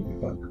 She'll be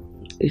back.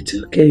 It's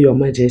okay, Your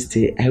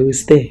Majesty. I will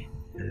stay.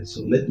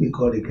 So let me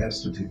call the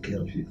guards to take care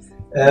of you.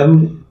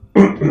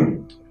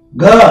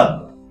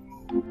 God!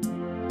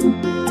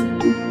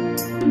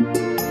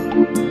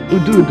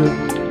 Ududu.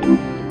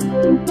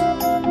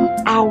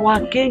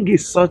 Our king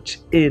is such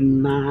a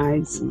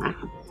nice man.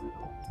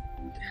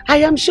 I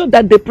am sure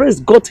that the prince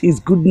got his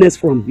goodness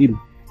from him.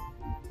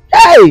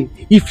 Hey,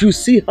 if you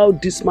see how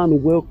this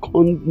man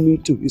welcomed me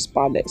to his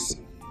palace.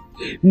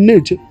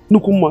 Neje,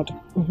 nukumad,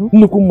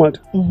 nukumad,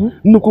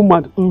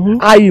 nukumad.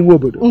 Ayi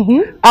ngobodo.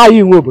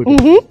 Ayi ngobodo.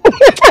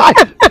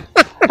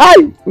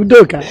 Hi,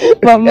 Udoka.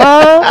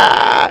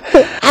 Mama.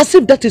 As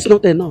if that is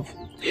not enough,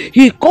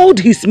 he called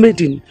his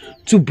maiden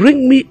to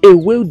bring me a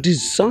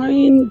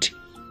well-designed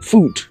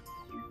food.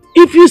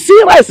 If you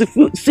see rice, if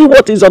you see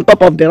what is on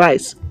top of the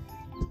rice.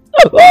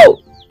 Oh,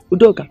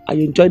 Udoka, I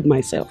enjoyed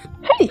myself.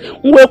 Hey,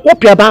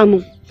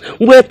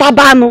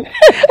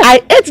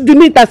 I ate the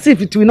meat as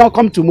if it will not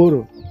come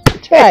tomorrow.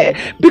 Hey,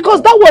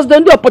 because that was the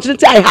only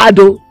opportunity I had,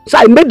 so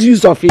I made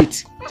use of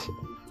it.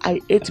 I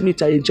ate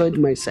meat, I enjoyed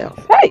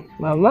myself. Hey,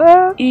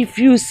 Mama. If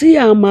you see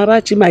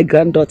Amarachi, my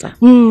granddaughter,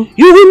 you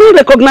will not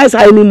recognize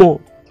her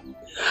anymore.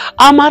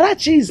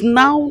 Amarachi is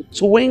now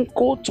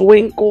twinkle,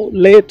 twinkle,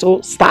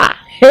 little star.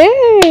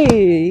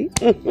 Hey.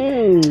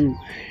 Hey.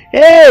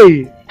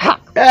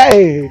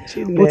 Hey.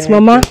 But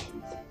Mama,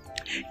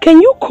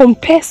 can you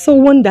compare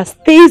someone that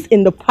stays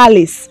in the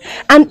palace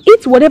and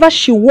eats whatever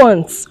she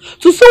wants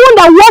to someone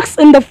that works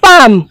in the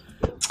farm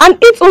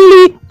and eats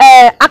only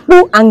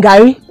akpu and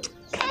gari?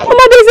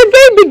 Mama, there's a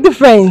very big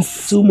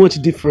difference. Too much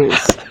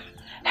difference.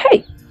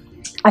 Hey,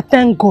 I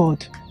thank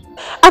God.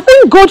 I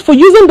thank God for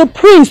using the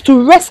prince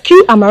to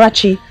rescue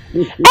Amarachi.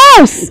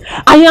 Else,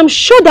 I am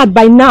sure that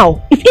by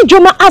now, if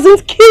Ijoma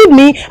hasn't killed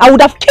me, I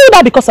would have killed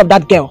her because of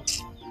that girl.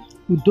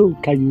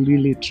 Udoka, you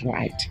really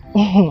tried.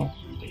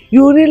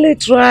 You really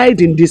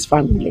tried in this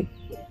family.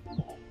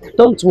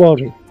 Don't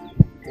worry.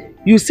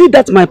 You see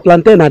that my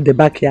plantain at the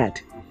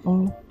backyard?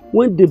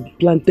 When the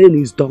plantain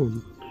is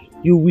done,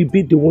 you will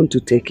be the one to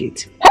take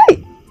it.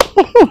 Hey!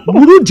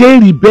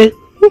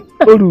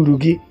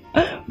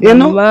 You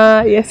know?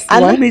 Mama, yes,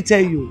 and let me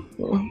tell you,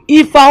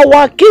 if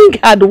our king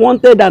had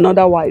wanted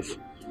another wife,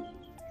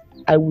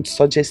 I would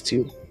suggest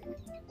you.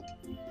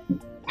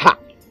 Ha!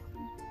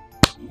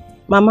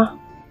 Mama,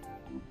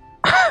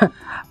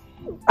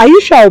 are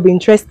you sure I'll be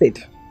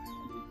interested?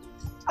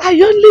 I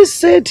only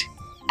said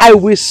I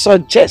will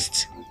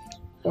suggest.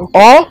 Okay.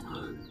 Or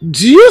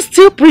do you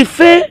still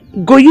prefer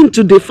going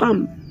to the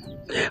farm,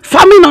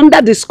 farming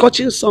under the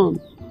scorching sun,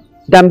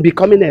 than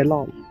becoming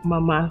alone?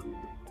 Mama,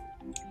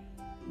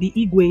 the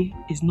Igwe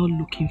is not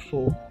looking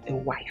for a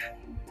wife.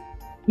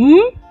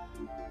 Who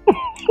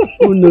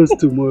knows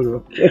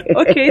tomorrow?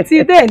 Okay,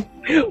 till then.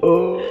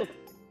 Oh.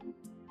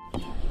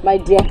 My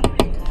dear,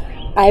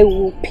 I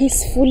will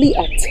peacefully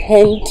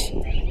attend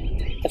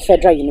a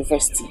federal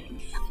university.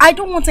 I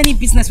don't want any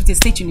business with a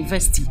state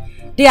university.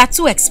 They are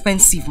too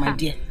expensive, my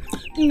dear.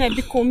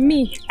 Because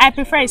me, I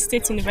prefer a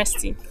state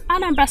university.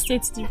 Anambra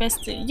State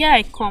University. Yeah,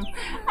 I come.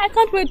 I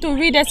can't wait to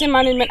read essay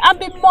management. I'll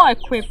be more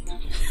equipped.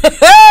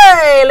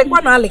 Hey, like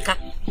one alika.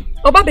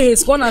 Obabe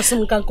is one and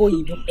some can go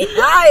even.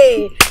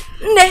 Hey,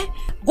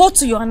 go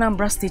to your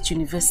Anambra State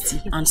University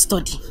and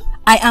study.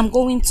 I am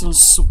going to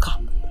Nsukka,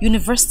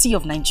 University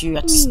of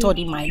Nigeria, to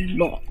study my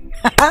law.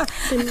 I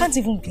can't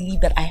even believe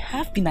that I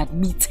have been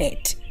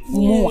admitted.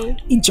 More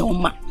in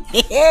Joma.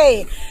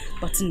 Hey.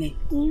 But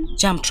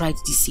Jam tried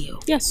this year.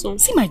 Yes, so.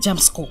 See my Jam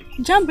score.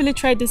 Jam really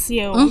tried this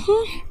year.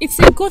 It's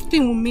a good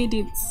thing we made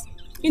it.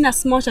 In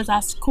as much as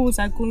our schools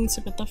are going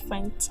to be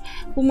different,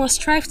 we must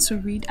strive to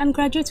read and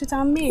graduate with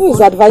our mates. Who is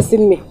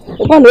advising me?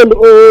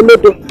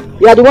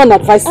 You are the one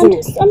advising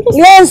me.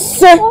 Yes,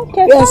 sir.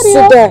 Okay, yes,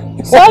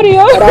 sorry. Sorry.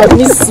 But I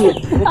miss you.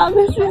 I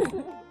miss you.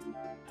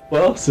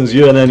 Well, since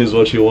UNN is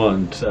what you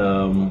want,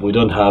 we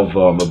don't have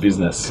a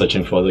business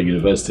searching for other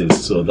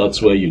universities, so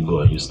that's where you go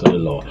and you study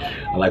law.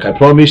 And like I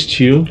promised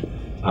you,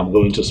 I'm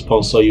going to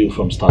sponsor you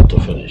from start to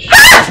finish.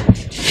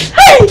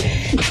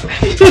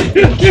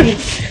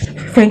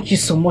 Thank you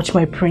so much,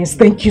 my prince.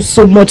 Thank you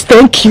so much.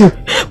 Thank you.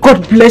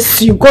 God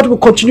bless you. God will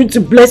continue to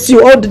bless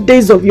you all the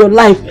days of your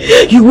life.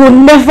 You will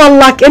never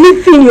lack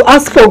anything you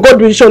ask for. God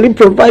will surely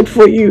provide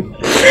for you.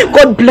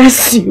 God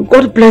bless you.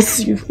 God bless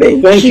you.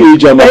 Thank you.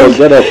 Ijoma.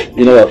 Get up.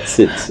 You know what?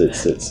 Sit.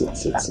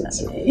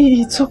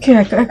 It's okay.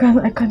 I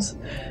can.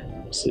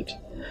 Sit.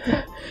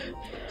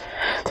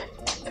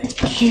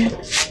 Thank you.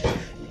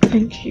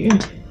 Thank you.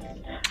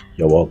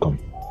 You're welcome.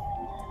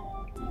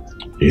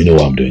 You know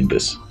why I'm doing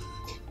this.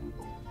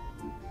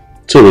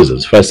 2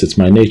 reasons. First, it's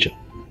my nature.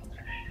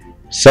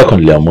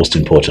 Secondly, and most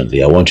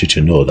importantly, I want you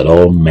to know that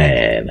all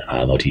men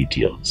are not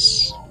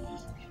idiots.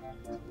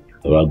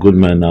 There are good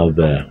men out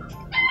there.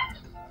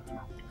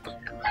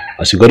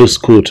 As you go to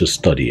school to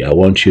study, I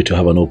want you to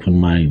have an open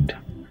mind.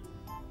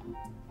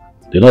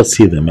 Do not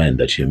see the men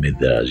that you meet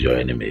there as your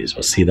enemies,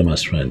 but see them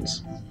as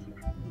friends.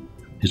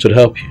 It would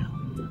help you.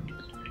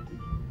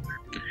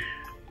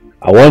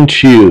 I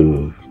want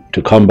you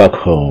to come back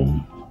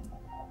home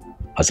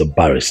as a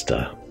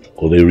barrister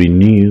with a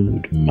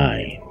renewed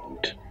mind.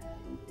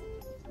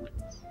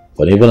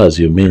 But even as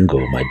you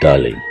mingle, my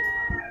darling,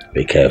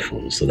 be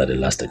careful so that the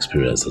last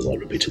experience does not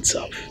repeat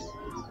itself.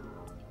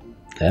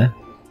 Eh?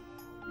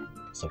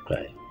 Stop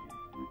crying.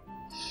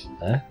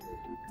 Eh?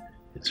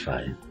 It's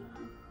fine.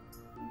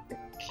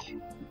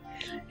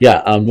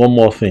 Yeah, and one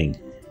more thing.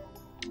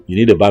 You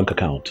need a bank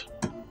account.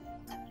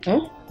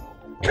 Huh?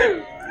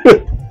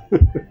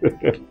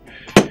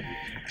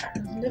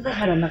 I've never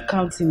had an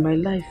account in my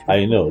life.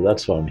 I know,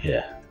 that's why I'm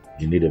here.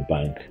 You need a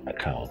bank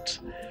account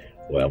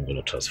where I'm going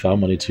to transfer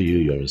money to you.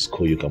 You're in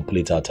school, you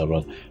complete out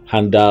around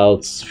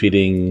handouts,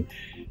 feeding.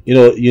 You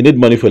know, you need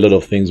money for a lot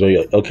of things where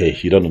you're, okay,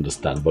 you don't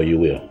understand, but you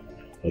will.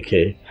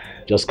 Okay?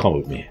 Just come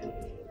with me.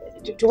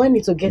 Do I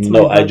need to get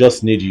No, I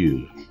just need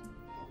you.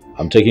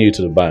 I'm taking you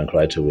to the bank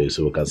right away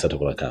so we can set up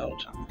an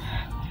account.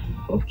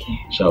 Okay.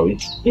 Shall we?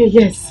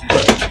 Yes.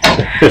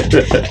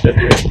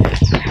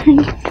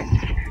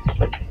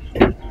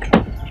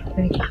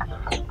 Thank you.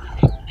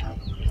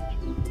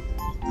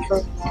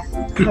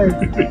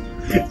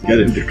 Get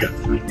in the car.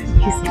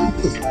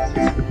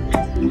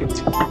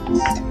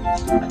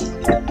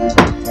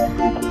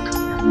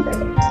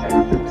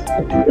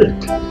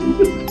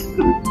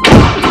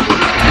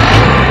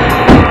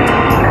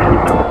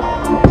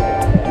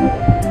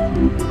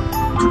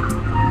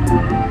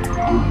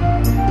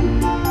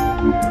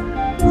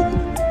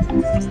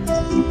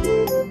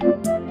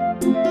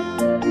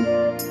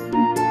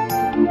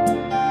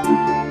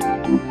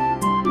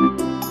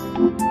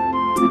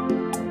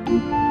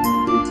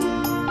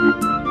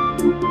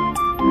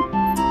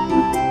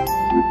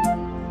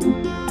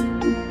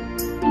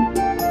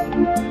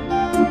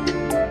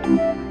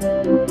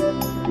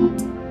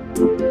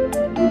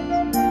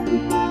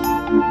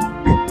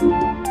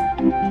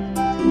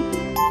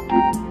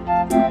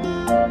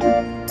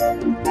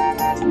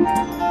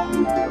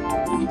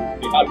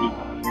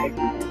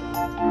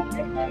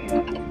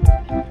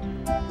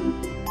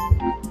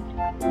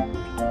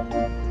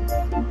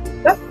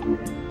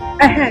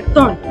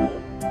 Done.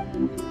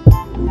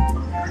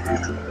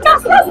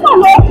 That's not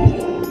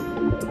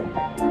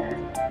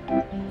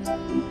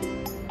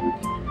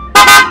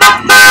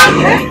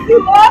Thank you,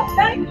 Lord.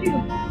 Thank you.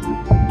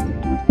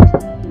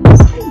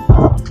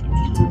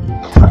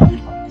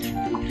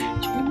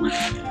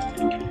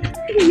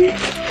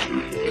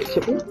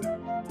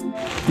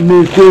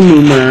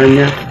 Mekunu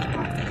n'anya.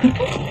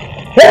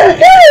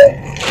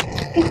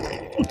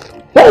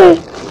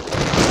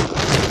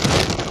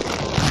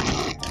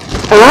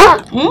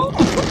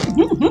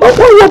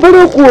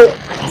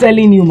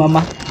 Telling you,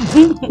 Mama.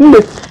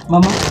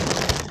 Mama.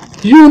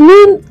 You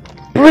mean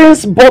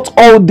Prince bought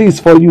all this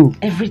for you?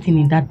 Everything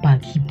in that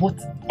bag, he bought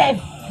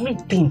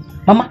everything.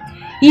 Mama,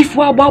 if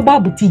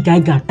Wababa boutique I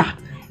got that,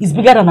 it's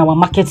bigger than our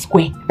market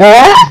square.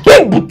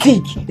 Big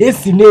boutique.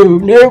 Yes, no.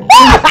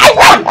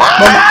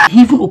 Mama, he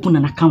even opened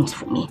an account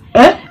for me.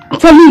 I'm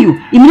telling you,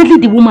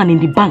 immediately the woman in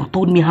the bank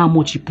told me how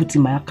much he put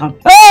in my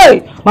account.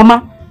 Hey!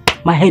 Mama,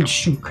 my head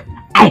shook.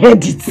 I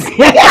heard it.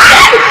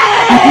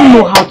 I didn't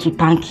know how to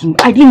thank him.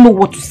 I didn't know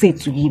what to say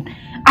to him.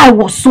 I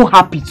was so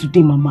happy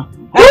today, Mama.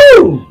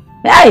 Oh!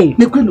 Hey!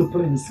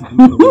 Prince.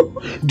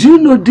 Do you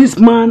know this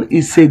man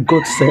is a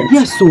God sent?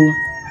 Yes, so.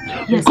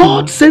 Yes, God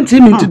Mama. sent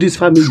him into this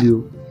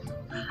family.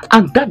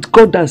 And that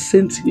God that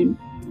sent him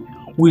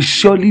will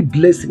surely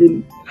bless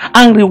him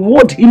and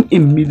reward him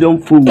in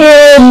millionfold.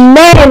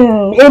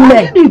 Amen.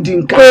 Amen.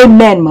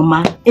 Amen,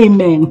 Mama.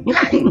 Amen.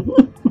 Hi.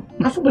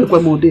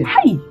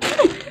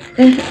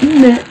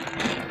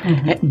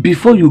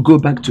 Before you go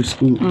back to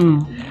school,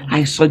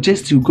 I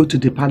suggest you go to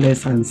the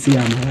palace and see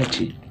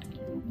Amarachi.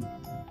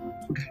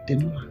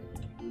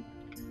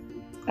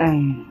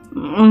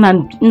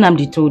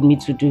 Nnamdi told me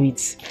to do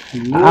it.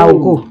 I'll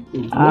go.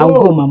 I'll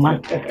go,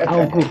 Mama.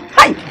 I'll go.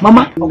 Hi,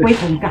 Mama. Wait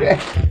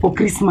for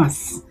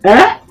Christmas.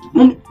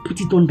 Put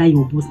it under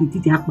your boss. It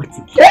is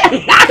aquatic.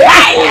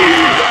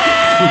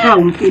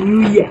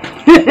 New Year.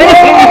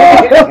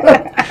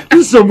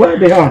 So I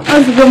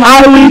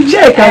will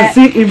check and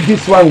see if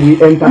this one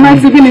will enter.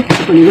 Mama,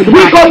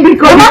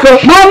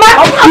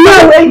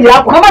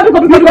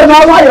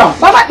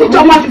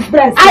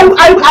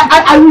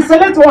 I will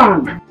select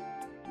one.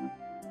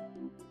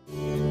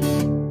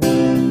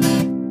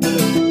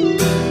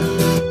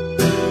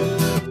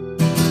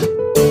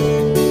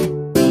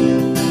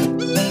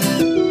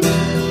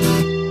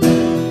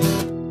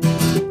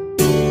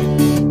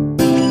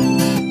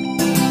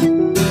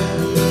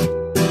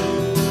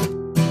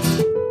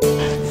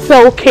 So,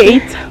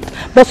 Kate,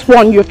 this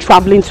one you're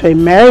traveling to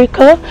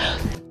America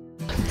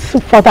to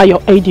further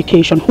your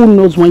education. Who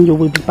knows when you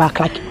will be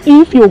back? Like,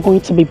 if you're going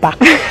to be back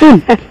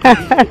soon.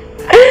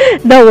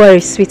 Don't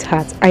worry,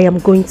 sweetheart. I am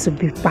going to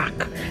be back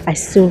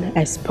as soon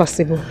as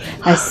possible.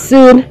 As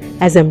soon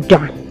as I'm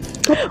done.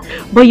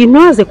 But you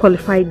know, as a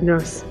qualified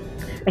nurse,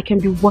 I can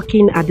be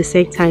working at the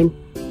same time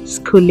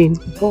schooling.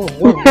 Oh,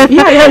 wow.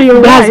 Yeah,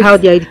 you're That's right. how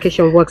the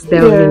education works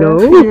there, you know.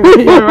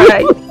 You're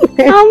right.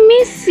 I'll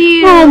miss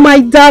you. Oh, my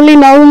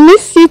darling, I'll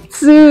miss you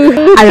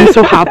too. I am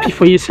so happy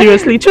for you,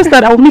 seriously. Just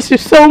that I'll miss you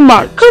so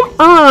much. Come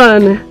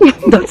on.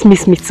 Don't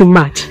miss me too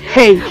much.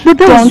 Hey, but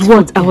that's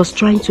what I was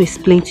trying to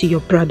explain to your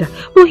brother.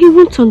 Well, he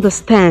won't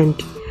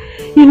understand.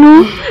 You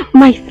know,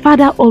 my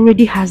father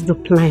already has the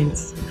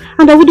plans.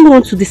 And I wouldn't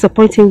want to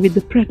disappoint him with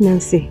the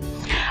pregnancy.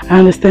 I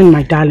understand,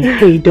 my darling.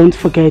 Hey, don't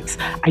forget,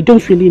 I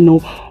don't really know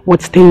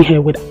what's staying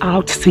here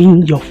without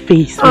seeing your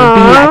face. Be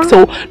like,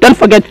 so don't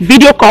forget,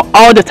 video call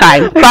all the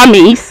time.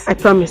 Promise? I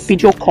promise.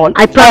 Video call.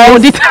 I promise. All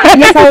the time.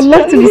 Yes, I would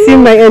love to be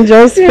seeing my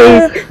angel's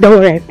face. Don't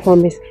worry, I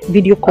promise.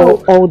 Video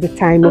call all the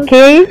time,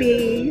 okay?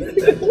 Please.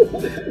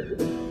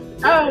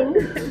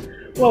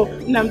 Well,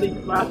 Namdi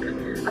is back.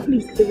 At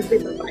least they will say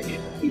bye-bye.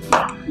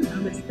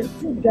 I'm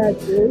expecting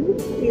that,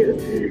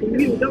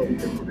 seriously. You don't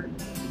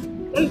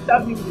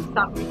stop me with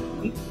stop me.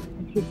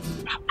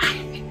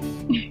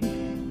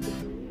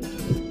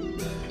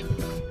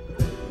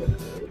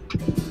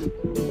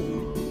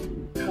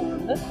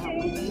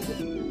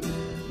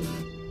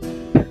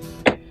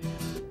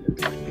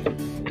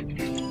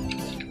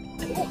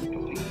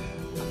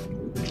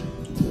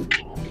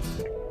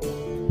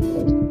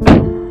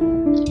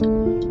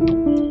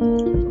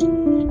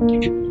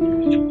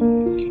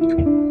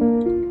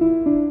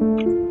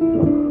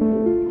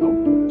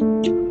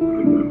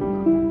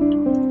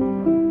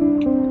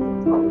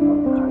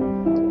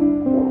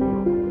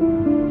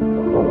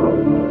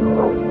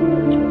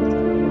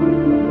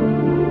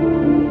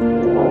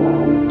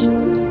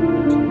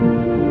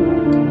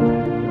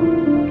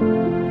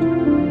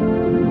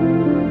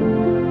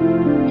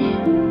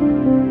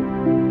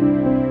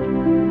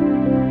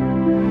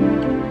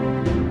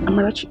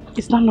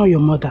 Is that not your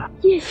mother?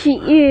 Yes, she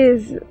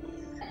is.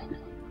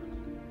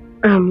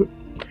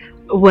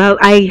 Well,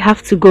 I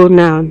have to go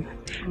now.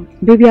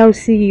 Baby, I'll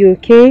see you,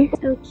 okay?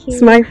 Okay.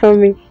 Smile for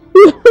me.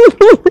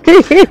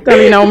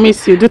 Darling, I'll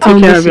miss you. Do take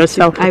care of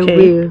yourself, okay? I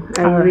will.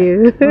 I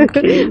will.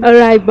 Okay. All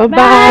right, bye-bye.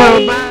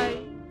 Bye.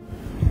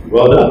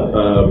 Well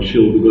done.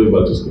 She'll be going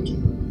back to school.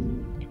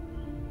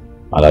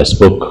 And I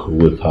spoke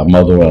with her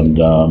mother,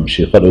 and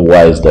she thought it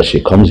wise that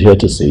she comes here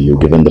to see you,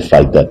 given the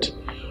fact that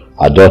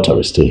her daughter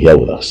is still here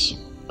with us.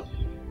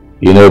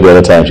 You know, the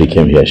other time she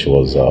came here, she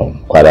was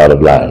quite out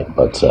of line,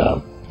 but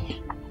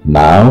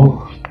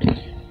now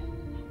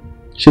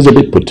she's a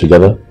bit put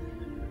together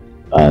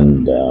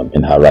and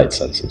in her right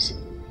senses.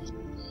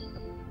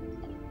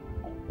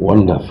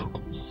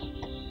 Wonderful.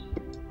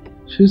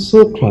 She's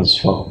so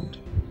transformed.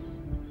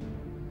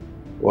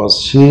 Was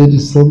she the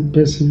same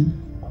person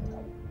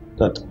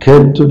that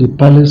came to the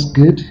palace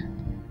gate,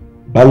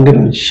 banging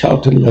and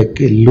shouting like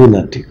a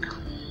lunatic?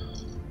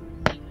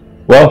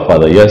 Well,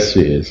 Father, yes,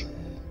 she is.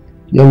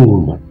 Young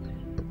woman,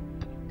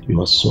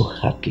 you are so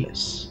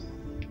heartless.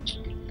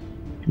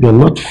 You are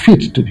not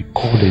fit to be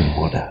called a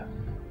mother.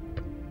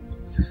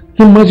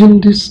 Imagine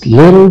this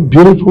little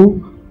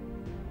beautiful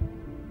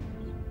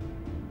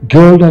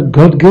girl that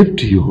God gave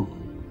to you.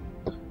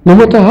 No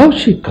matter how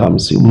she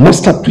comes, you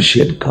must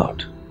appreciate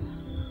God.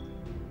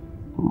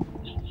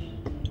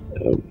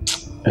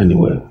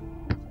 Anyway,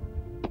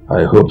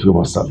 I hope you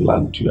must have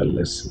learned your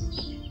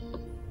lessons.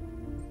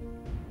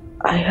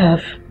 I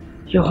have,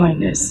 Your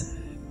Highness.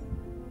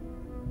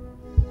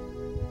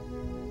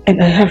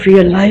 And I have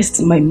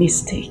realized my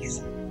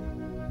mistakes.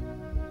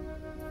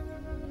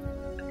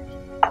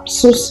 I'm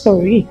so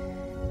sorry.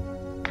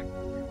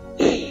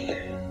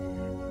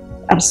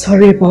 I'm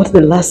sorry about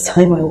the last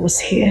time I was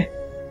here.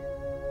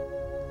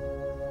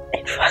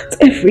 In fact,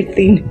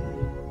 everything.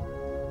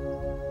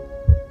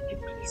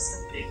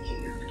 Please, I beg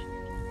you.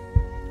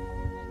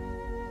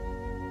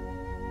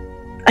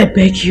 I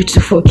beg you to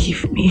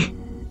forgive me.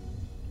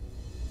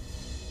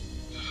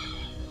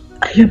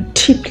 I am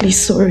deeply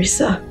sorry,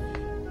 sir.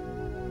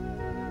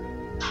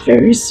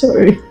 Very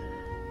sorry.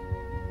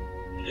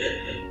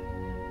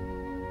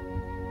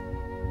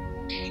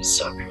 I'm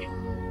sorry.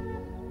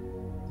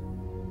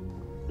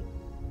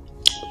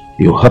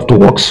 You have to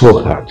work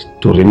so hard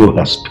to renew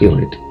her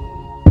spirit.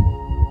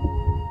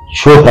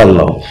 Show her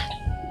love.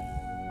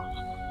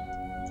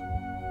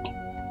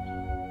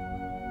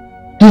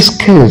 This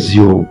curse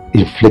you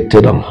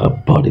inflicted on her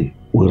body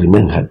will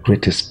remain her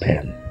greatest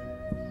pain.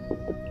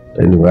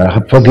 Anyway, I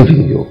have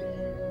forgiven you.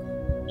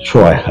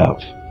 Sure I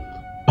have.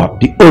 But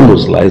the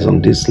onus lies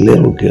on this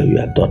little girl,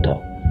 your daughter.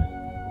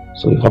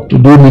 So you have to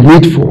do the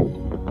needful.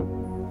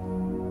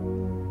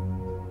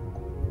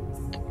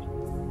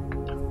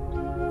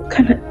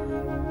 Can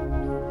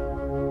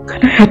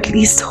I at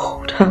least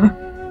hold her?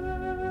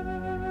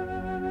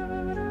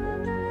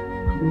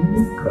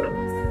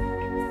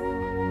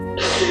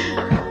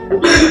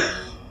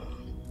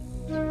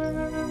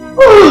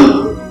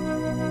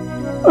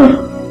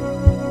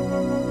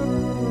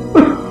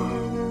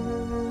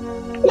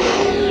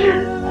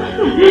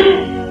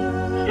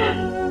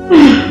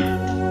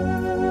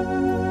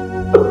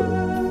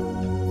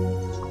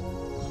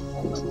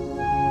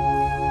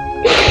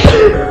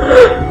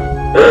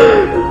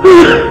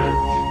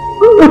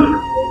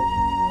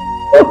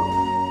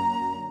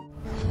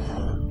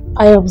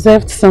 I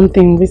observed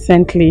something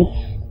recently.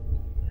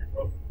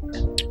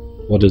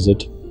 What is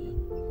it?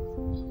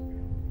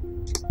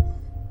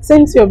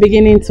 Since you're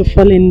beginning to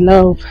fall in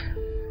love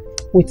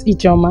with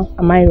Ijoma,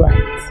 am I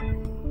right?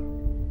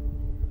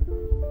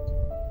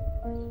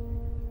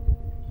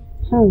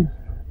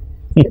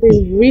 It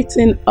is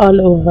written all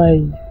over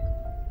you.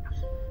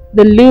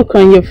 The look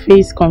on your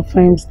face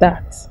confirms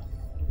that.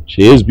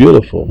 She is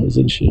beautiful,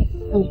 isn't she?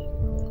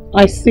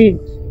 I see.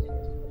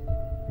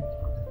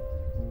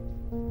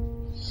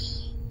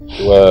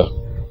 You were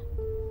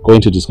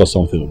going to discuss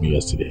something with me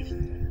yesterday.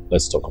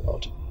 Let's talk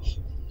about it.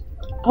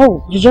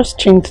 Oh, you just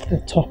changed the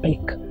topic.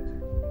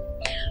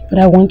 But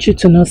I want you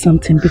to know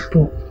something,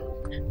 people.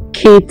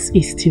 Kate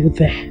is still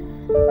there.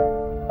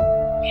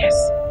 Yes.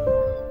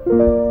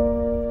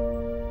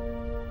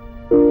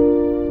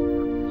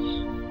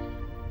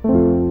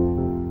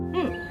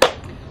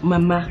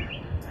 Mama,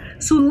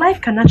 so life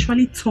can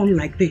actually turn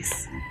like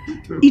this.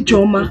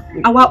 Ijoma,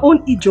 our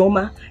own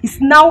Ijoma, is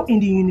now in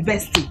the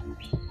university.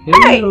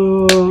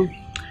 Hello.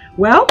 Hey!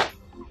 Well,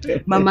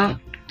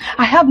 Mama,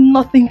 I have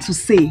nothing to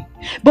say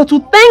but to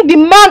thank the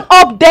man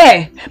up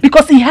there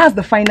because he has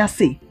the final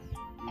say.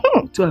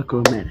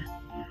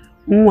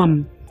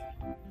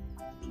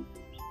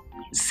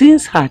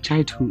 Since her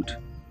childhood,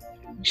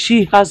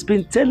 she has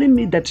been telling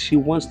me that she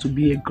wants to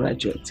be a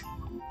graduate.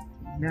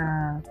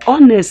 Yeah.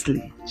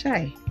 Honestly.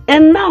 Chai.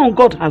 And now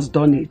God has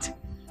done it.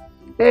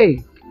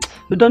 Hey,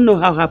 you don't know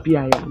how happy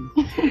I am.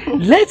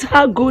 Let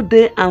her go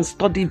there and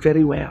study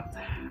very well.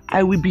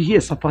 I will be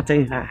here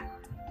supporting her.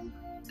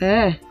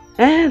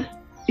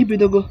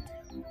 Ibidogo,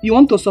 you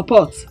want to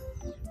support?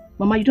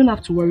 Mama, you don't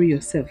have to worry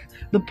yourself.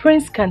 The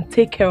prince can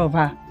take care of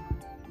her.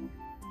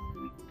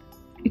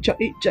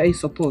 Icha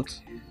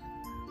support.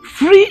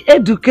 Free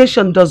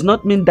education does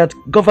not mean that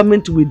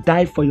government will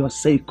die for your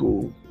sake.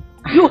 Oh.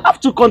 You have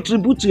to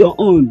contribute to your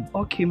own.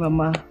 Okay,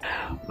 Mama.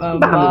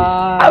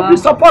 I'll be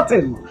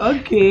supporting.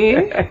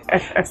 Okay.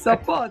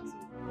 Support.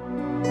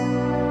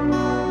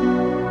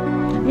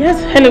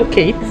 Yes, hello,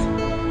 Kate.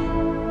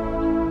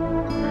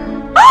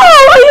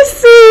 Oh, are you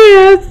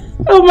serious?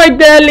 Oh, my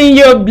darling,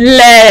 you're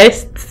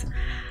blessed.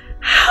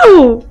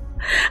 How?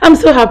 I'm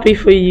so happy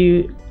for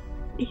you.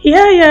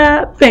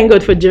 Yeah. Thank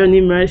God for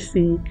Johnny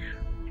Mercy.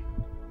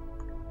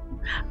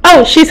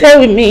 Oh, she's here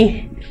with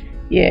me.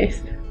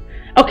 Yes.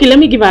 Okay, let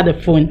me give her the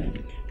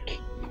phone.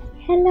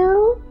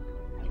 Hello.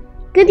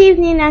 Good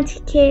evening, Auntie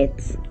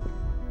Kate.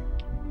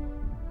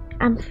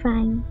 I'm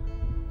fine.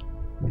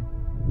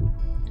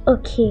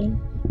 Okay.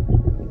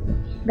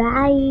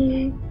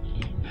 Bye.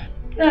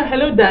 Oh,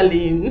 hello,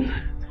 darling.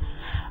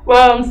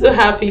 Well, I'm so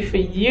happy for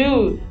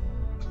you.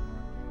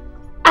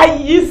 Are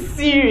you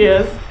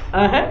serious?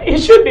 It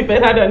should be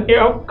better than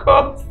here, of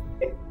course.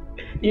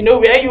 You know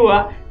where you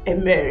are?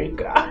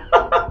 America.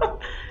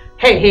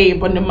 Hey,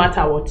 but no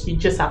matter what, you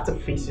just have to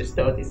face your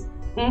studies.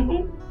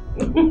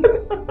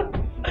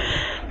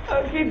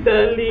 Okay,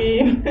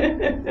 darling.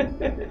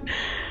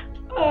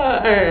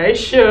 Alright,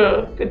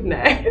 sure. Good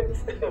night.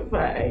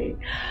 Bye.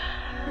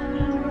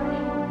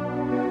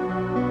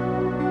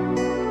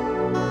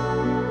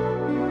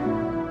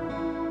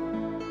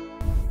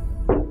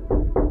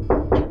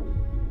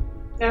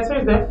 Yes, where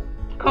is that?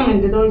 Come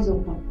in, the door is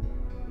open.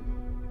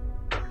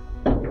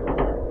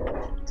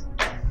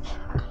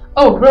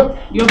 Oh, bro,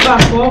 you're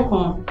back.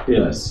 Welcome.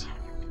 Yes.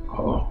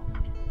 Oh.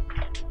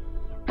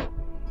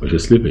 Was she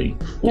sleeping?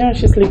 Yeah,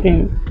 she's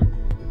sleeping.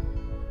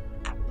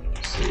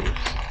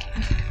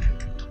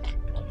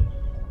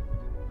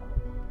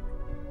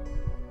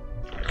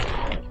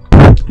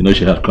 You know,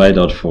 she had cried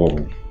out for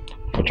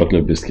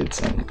chocolate biscuits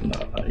and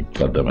I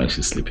got them and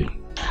she's sleeping.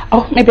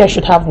 Oh, maybe I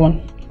should have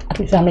one. At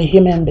least I'm a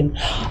human being.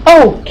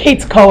 Oh,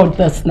 Kate called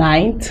this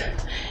night.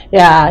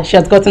 Yeah, she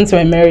has gotten to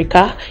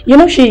America. You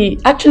know, she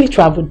actually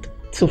traveled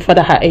to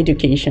further her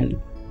education.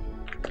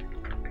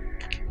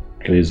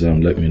 Please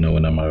let me know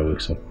when Amara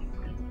wakes up.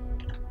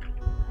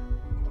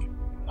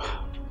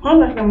 I'm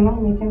like, I'm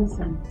not making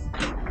sense.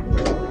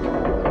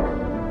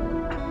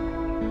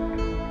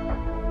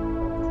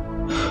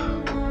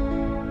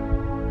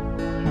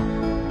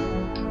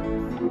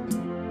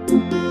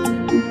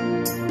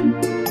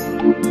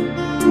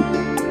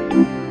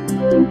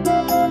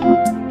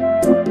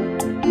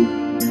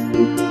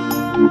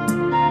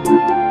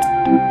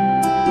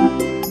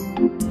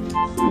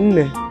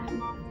 Nne,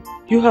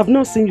 you have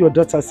not seen your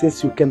daughter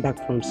since you came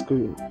back from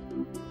school.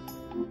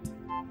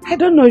 I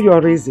don't know your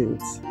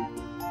reasons.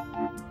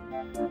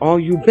 Or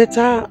you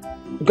better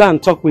go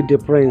and talk with the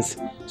prince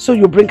so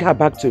you bring her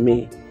back to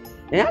me.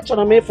 The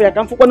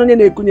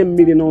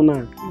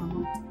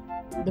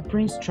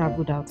prince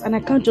traveled out and I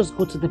can't just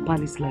go to the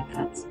palace like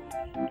that.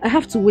 I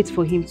have to wait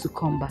for him to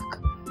come back.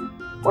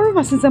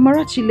 Moreover, since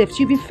Amarachi left,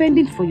 you've been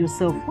fending for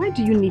yourself. Why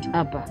do you need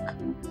her back?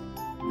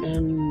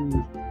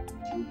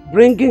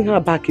 Bringing her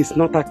back is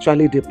not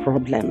actually the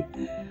problem.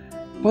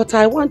 But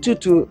I want you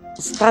to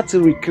start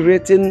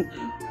recreating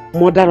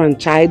mother and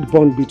child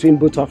bond between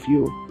both of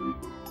you.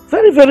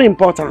 Very, very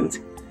important.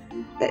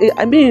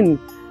 I mean,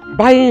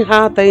 buying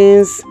her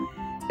things,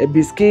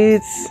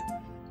 biscuits,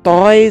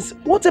 toys,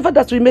 whatever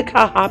that will make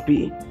her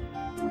happy.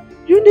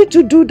 You need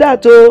to do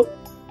that, oh.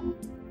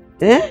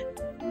 Eh?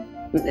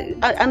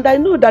 And I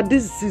know that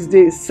this is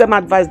the same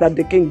advice that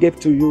the king gave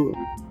to you.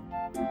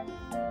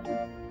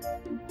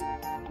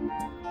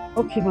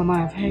 Okay,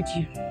 Mama, I've heard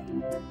you.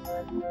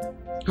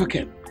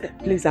 Okay,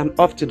 please, I'm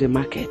off to the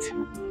market.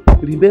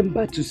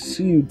 Remember to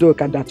see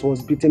Udoka that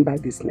was bitten by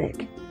the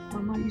snake.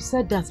 Mama, You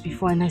said that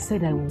before and I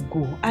said I will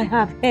go. I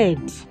have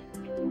heard.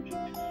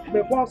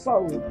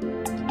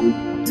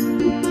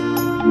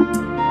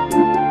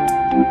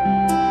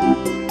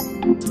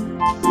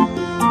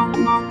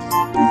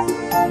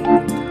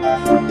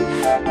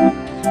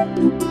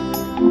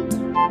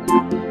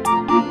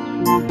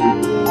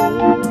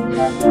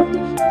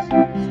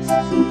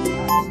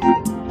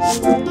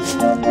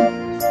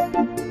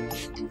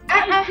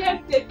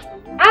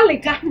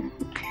 Alika.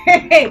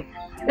 Hey.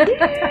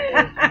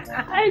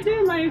 I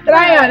do my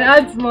Try and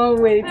add more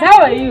weight.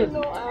 How are you?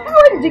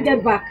 How did you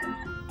get back?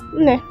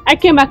 I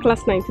came back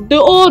last night. The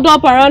hold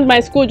up around my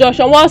school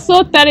junction was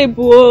so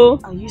terrible.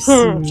 Are you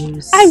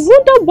serious? I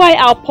wonder why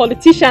our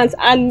politicians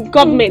and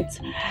government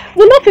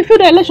will not fulfill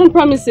the election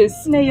promises.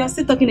 No, you're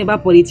still talking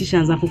about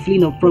politicians and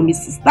fulfilling of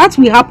promises. That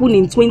will happen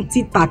in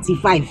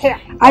 2035.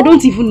 I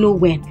don't even know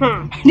when.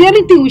 The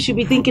only thing we should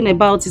be thinking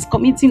about is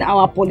committing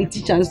our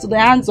politicians to the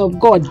hands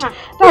of God.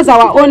 That's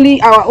our only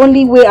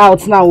way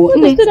out now.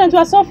 The students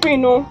were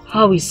suffering, no?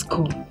 How is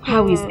school?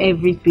 How is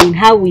everything?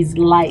 How is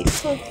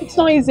life? It's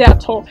not easy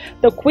at all.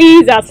 The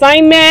quiz,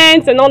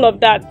 assignments, and all of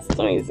that. It's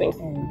not easy.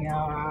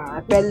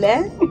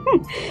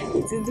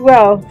 It is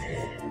well.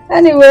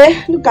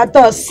 Anyway, look at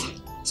us.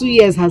 2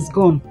 years has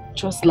gone.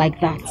 Just like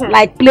that.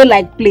 Like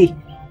play.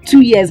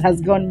 2 years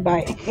has gone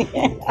by.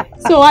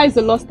 So why is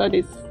the law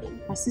studies?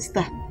 My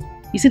sister,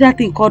 you see that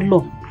thing called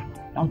law?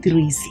 Not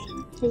easy.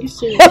 Are you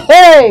serious?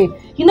 Hey!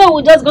 You know,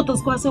 we just go to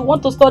school and say,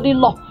 want to study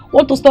law.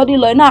 Want to study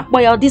law. Now,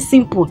 boy, this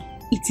simple.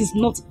 It is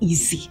not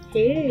easy.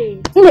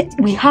 Hey.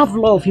 We have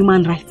law of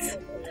human rights,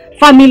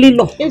 family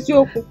law,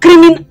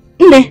 criminal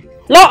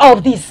law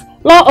of this,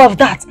 law of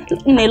that,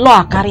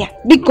 law of career.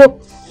 Because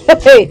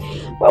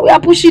but we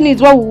are pushing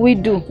it. What will we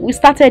do? We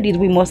started it.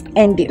 We must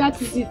end it.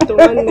 That is it. To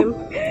run them.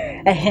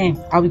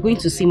 I'll be going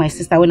to see my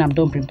sister when I'm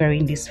done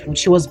preparing this food.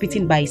 She was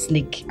bitten by a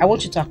snake. I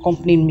want you to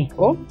accompany me.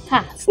 Oh,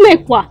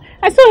 snake? What?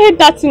 I still hate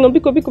that, you know.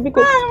 Biko.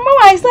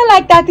 Mama, I still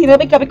like that, you know.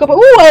 Biko.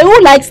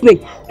 Who likes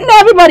snake? You know,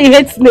 everybody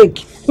hates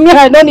snake. Me,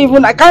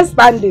 I can't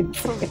stand it.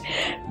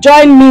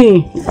 Join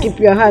me. Keep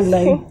your hand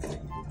like.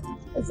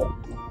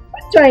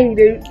 Join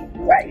the.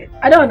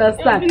 I don't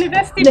understand.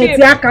 University.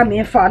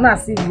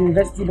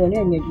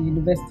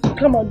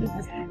 Come on, do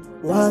this.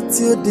 What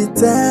you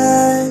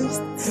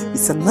detest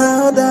is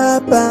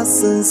another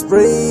person's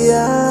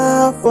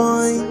prayer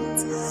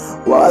point.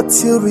 What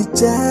you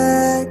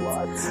reject,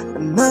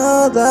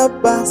 another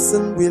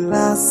person will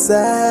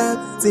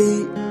accept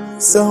it.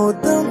 So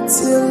don't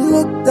you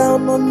look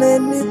down on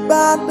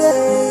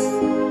anybody.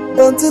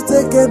 Don't you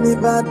take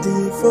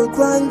anybody for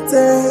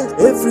granted.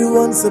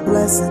 Everyone's a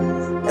blessing.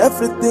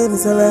 Everything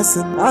is a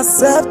lesson.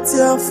 Accept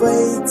your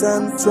fate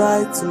and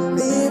try to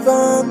live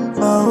on.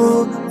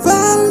 Oh,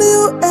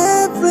 value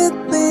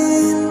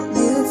everything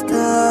you've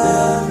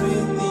got.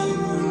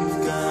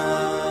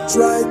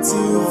 Try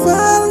to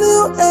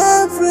value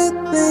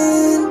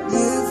everything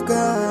you've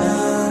got.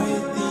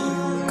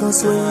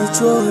 Cause when you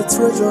throw a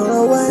treasure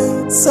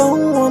away,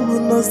 someone who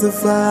knows the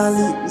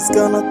value is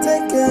gonna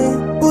take it.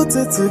 Put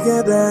it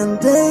together and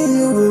then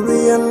you will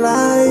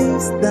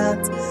realize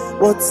that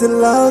what you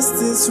lost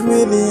is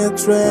really a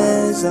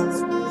treasure.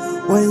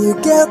 When you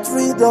get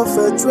rid of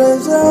a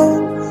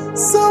treasure,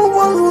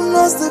 someone who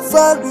knows the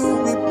value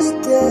will be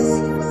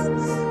gained.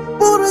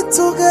 Put it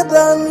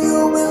together and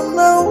you will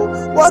know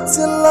what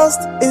you lost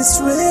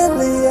is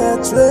really a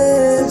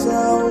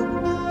treasure.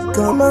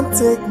 Come and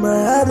take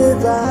my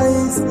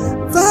advice.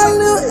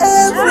 Value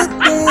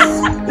everything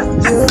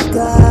you've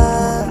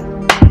got.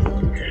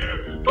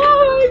 Oh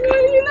my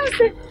God, you know,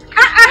 say,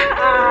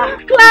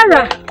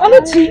 Clara,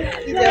 Oluchi,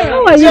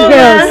 how are you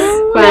girls?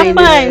 Fine.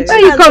 Where are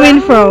you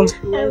coming from?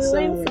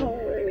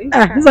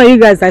 These are you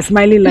guys are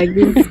smiling like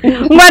this.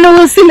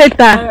 We'll see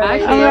later.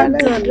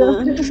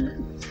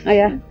 Oh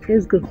yeah,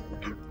 let's go.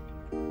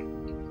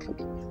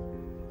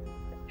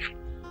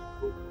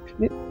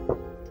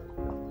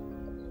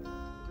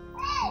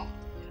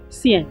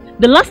 See,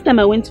 the last time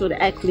I went to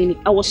the eye clinic,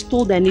 I was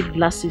told I need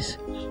glasses.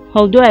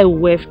 Although I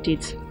waived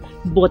it.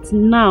 But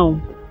now,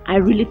 I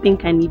really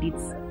think I need it.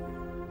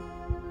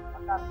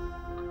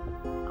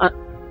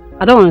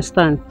 I don't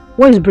understand.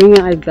 What is bringing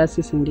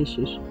eyeglasses in these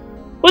shoes?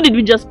 What did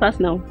we just pass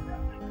now?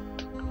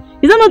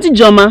 Is that not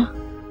Ijoma?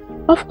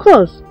 Of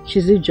course,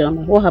 she's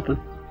Ijoma. What happened?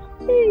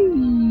 Hey,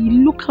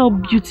 look how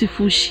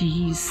beautiful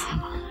she is.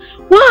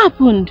 What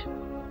happened?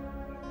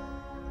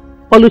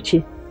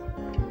 Oluchi,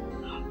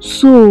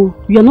 so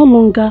you are no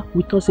longer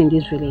with us in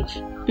this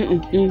village?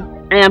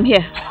 I am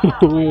here.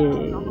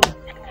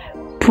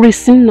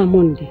 Prince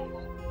Namonde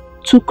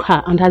took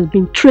her and has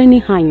been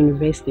training her in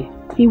university.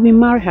 He will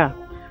marry her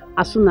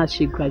as soon as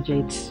she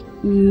graduates.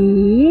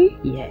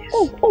 Yes.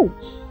 Oh,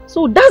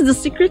 so that's the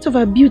secret of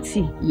her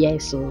beauty?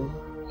 Yes.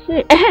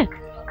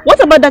 What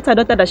about that her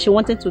daughter that she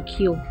wanted to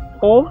kill?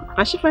 Or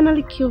has she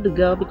finally killed the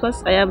girl?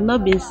 Because I have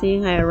not been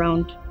seeing her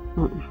around.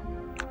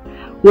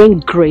 When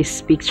grace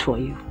speaks for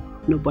you,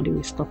 nobody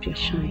will stop your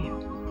shine.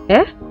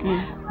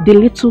 The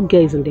little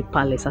girl is in the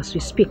palace as we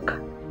speak,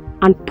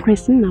 and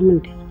Prince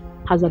Namonde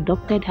has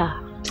adopted her.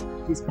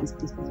 Please, please,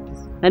 please, please,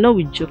 please. I know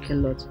we joke a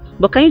lot,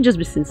 but can you just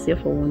be sincere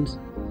for once?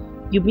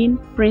 You mean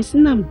Prince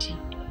Nnamdi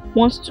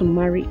wants to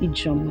marry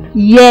Ijoma?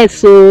 Yes,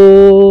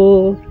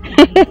 so...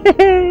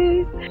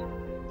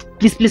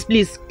 Please, please,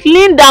 please,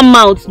 clean that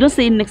mouth. Don't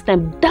say it next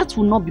time. That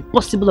will not be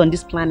possible on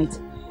this planet.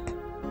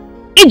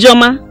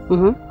 Ijoma,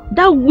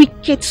 that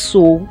wicked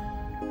soul,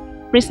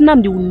 Prince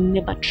Nnamdi will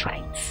never try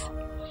it.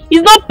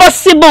 It's not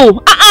possible.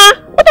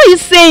 What are you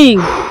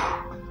saying?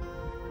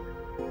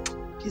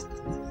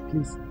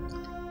 Please.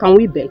 Can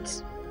we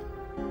bet?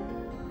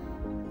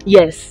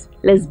 Yes,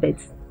 let's bet.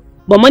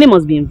 But money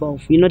must be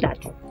involved. You know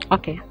that.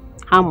 Okay.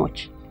 How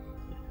much?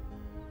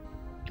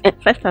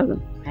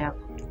 5,000.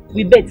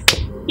 We bet.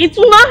 It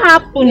will not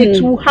happen.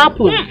 It will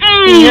happen.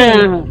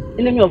 Yeah.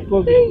 Enemy of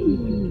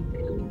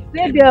problem.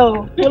 Hey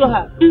girl, follow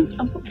her.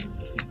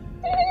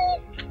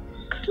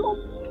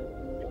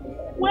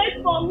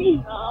 Wait for me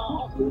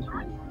now.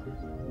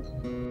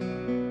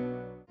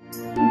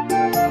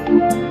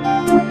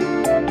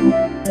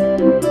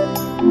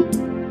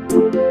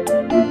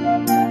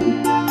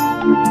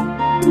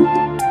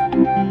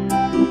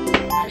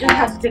 I just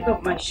have to take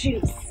off my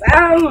shoes.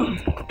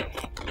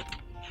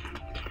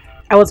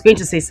 I was going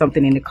to say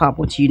something in the car,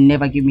 but you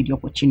never give me the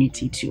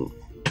opportunity to.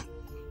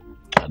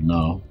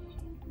 No.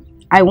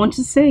 I want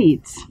to say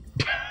it.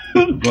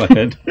 Go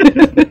ahead.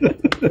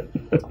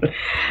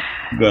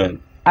 Go ahead.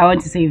 I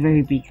want to say a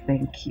very big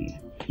thank you.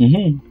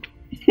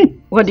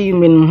 What do you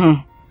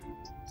mean?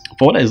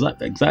 For what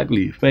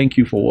exactly? Thank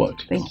you for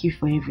what? Thank you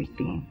for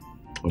everything.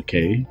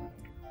 Okay.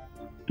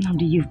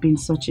 Nnamdi, you've been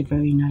such a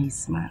very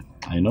nice man.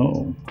 I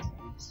know.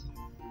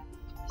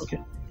 Okay.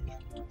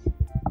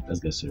 Let's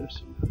get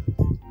serious.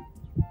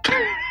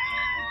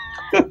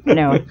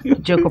 No,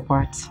 joke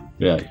apart.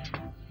 Right.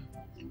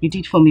 You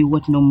did for me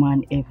what no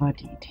man ever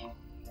did.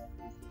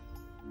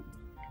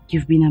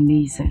 You've been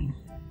amazing.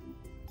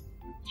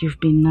 You've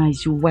been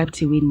nice. You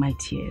wiped away my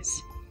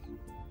tears.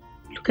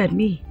 Look at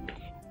me.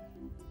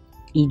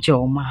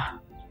 Ijoma,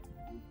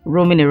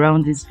 roaming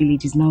around this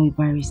village, is now a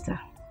barrister.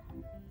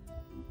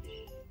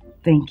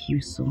 Thank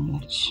you so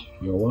much.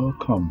 You're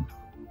welcome.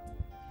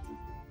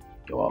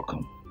 You're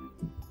welcome.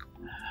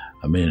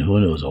 I mean, who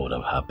knows what would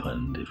have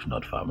happened if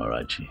not for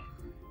Amarachi?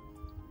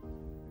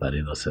 That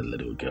innocent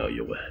little girl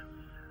you were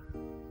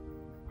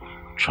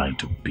trying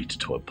to beat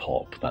to a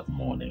pulp that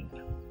morning.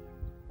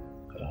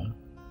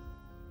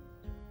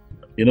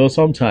 You know,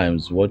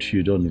 sometimes what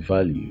you don't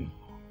value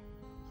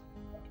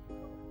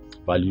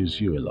values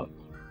you a lot.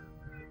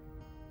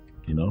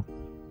 You know?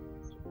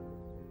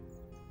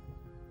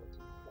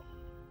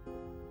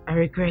 I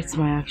regret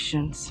my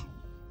actions.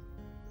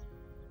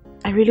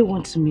 I really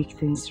want to make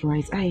things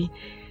right. I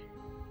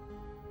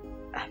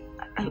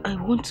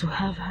want to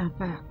have her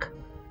back.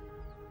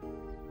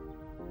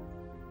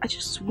 I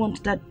just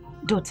want that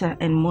daughter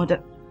and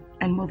mother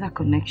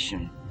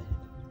connection.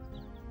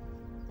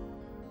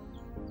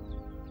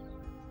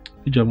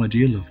 Ijoma, do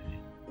you love me?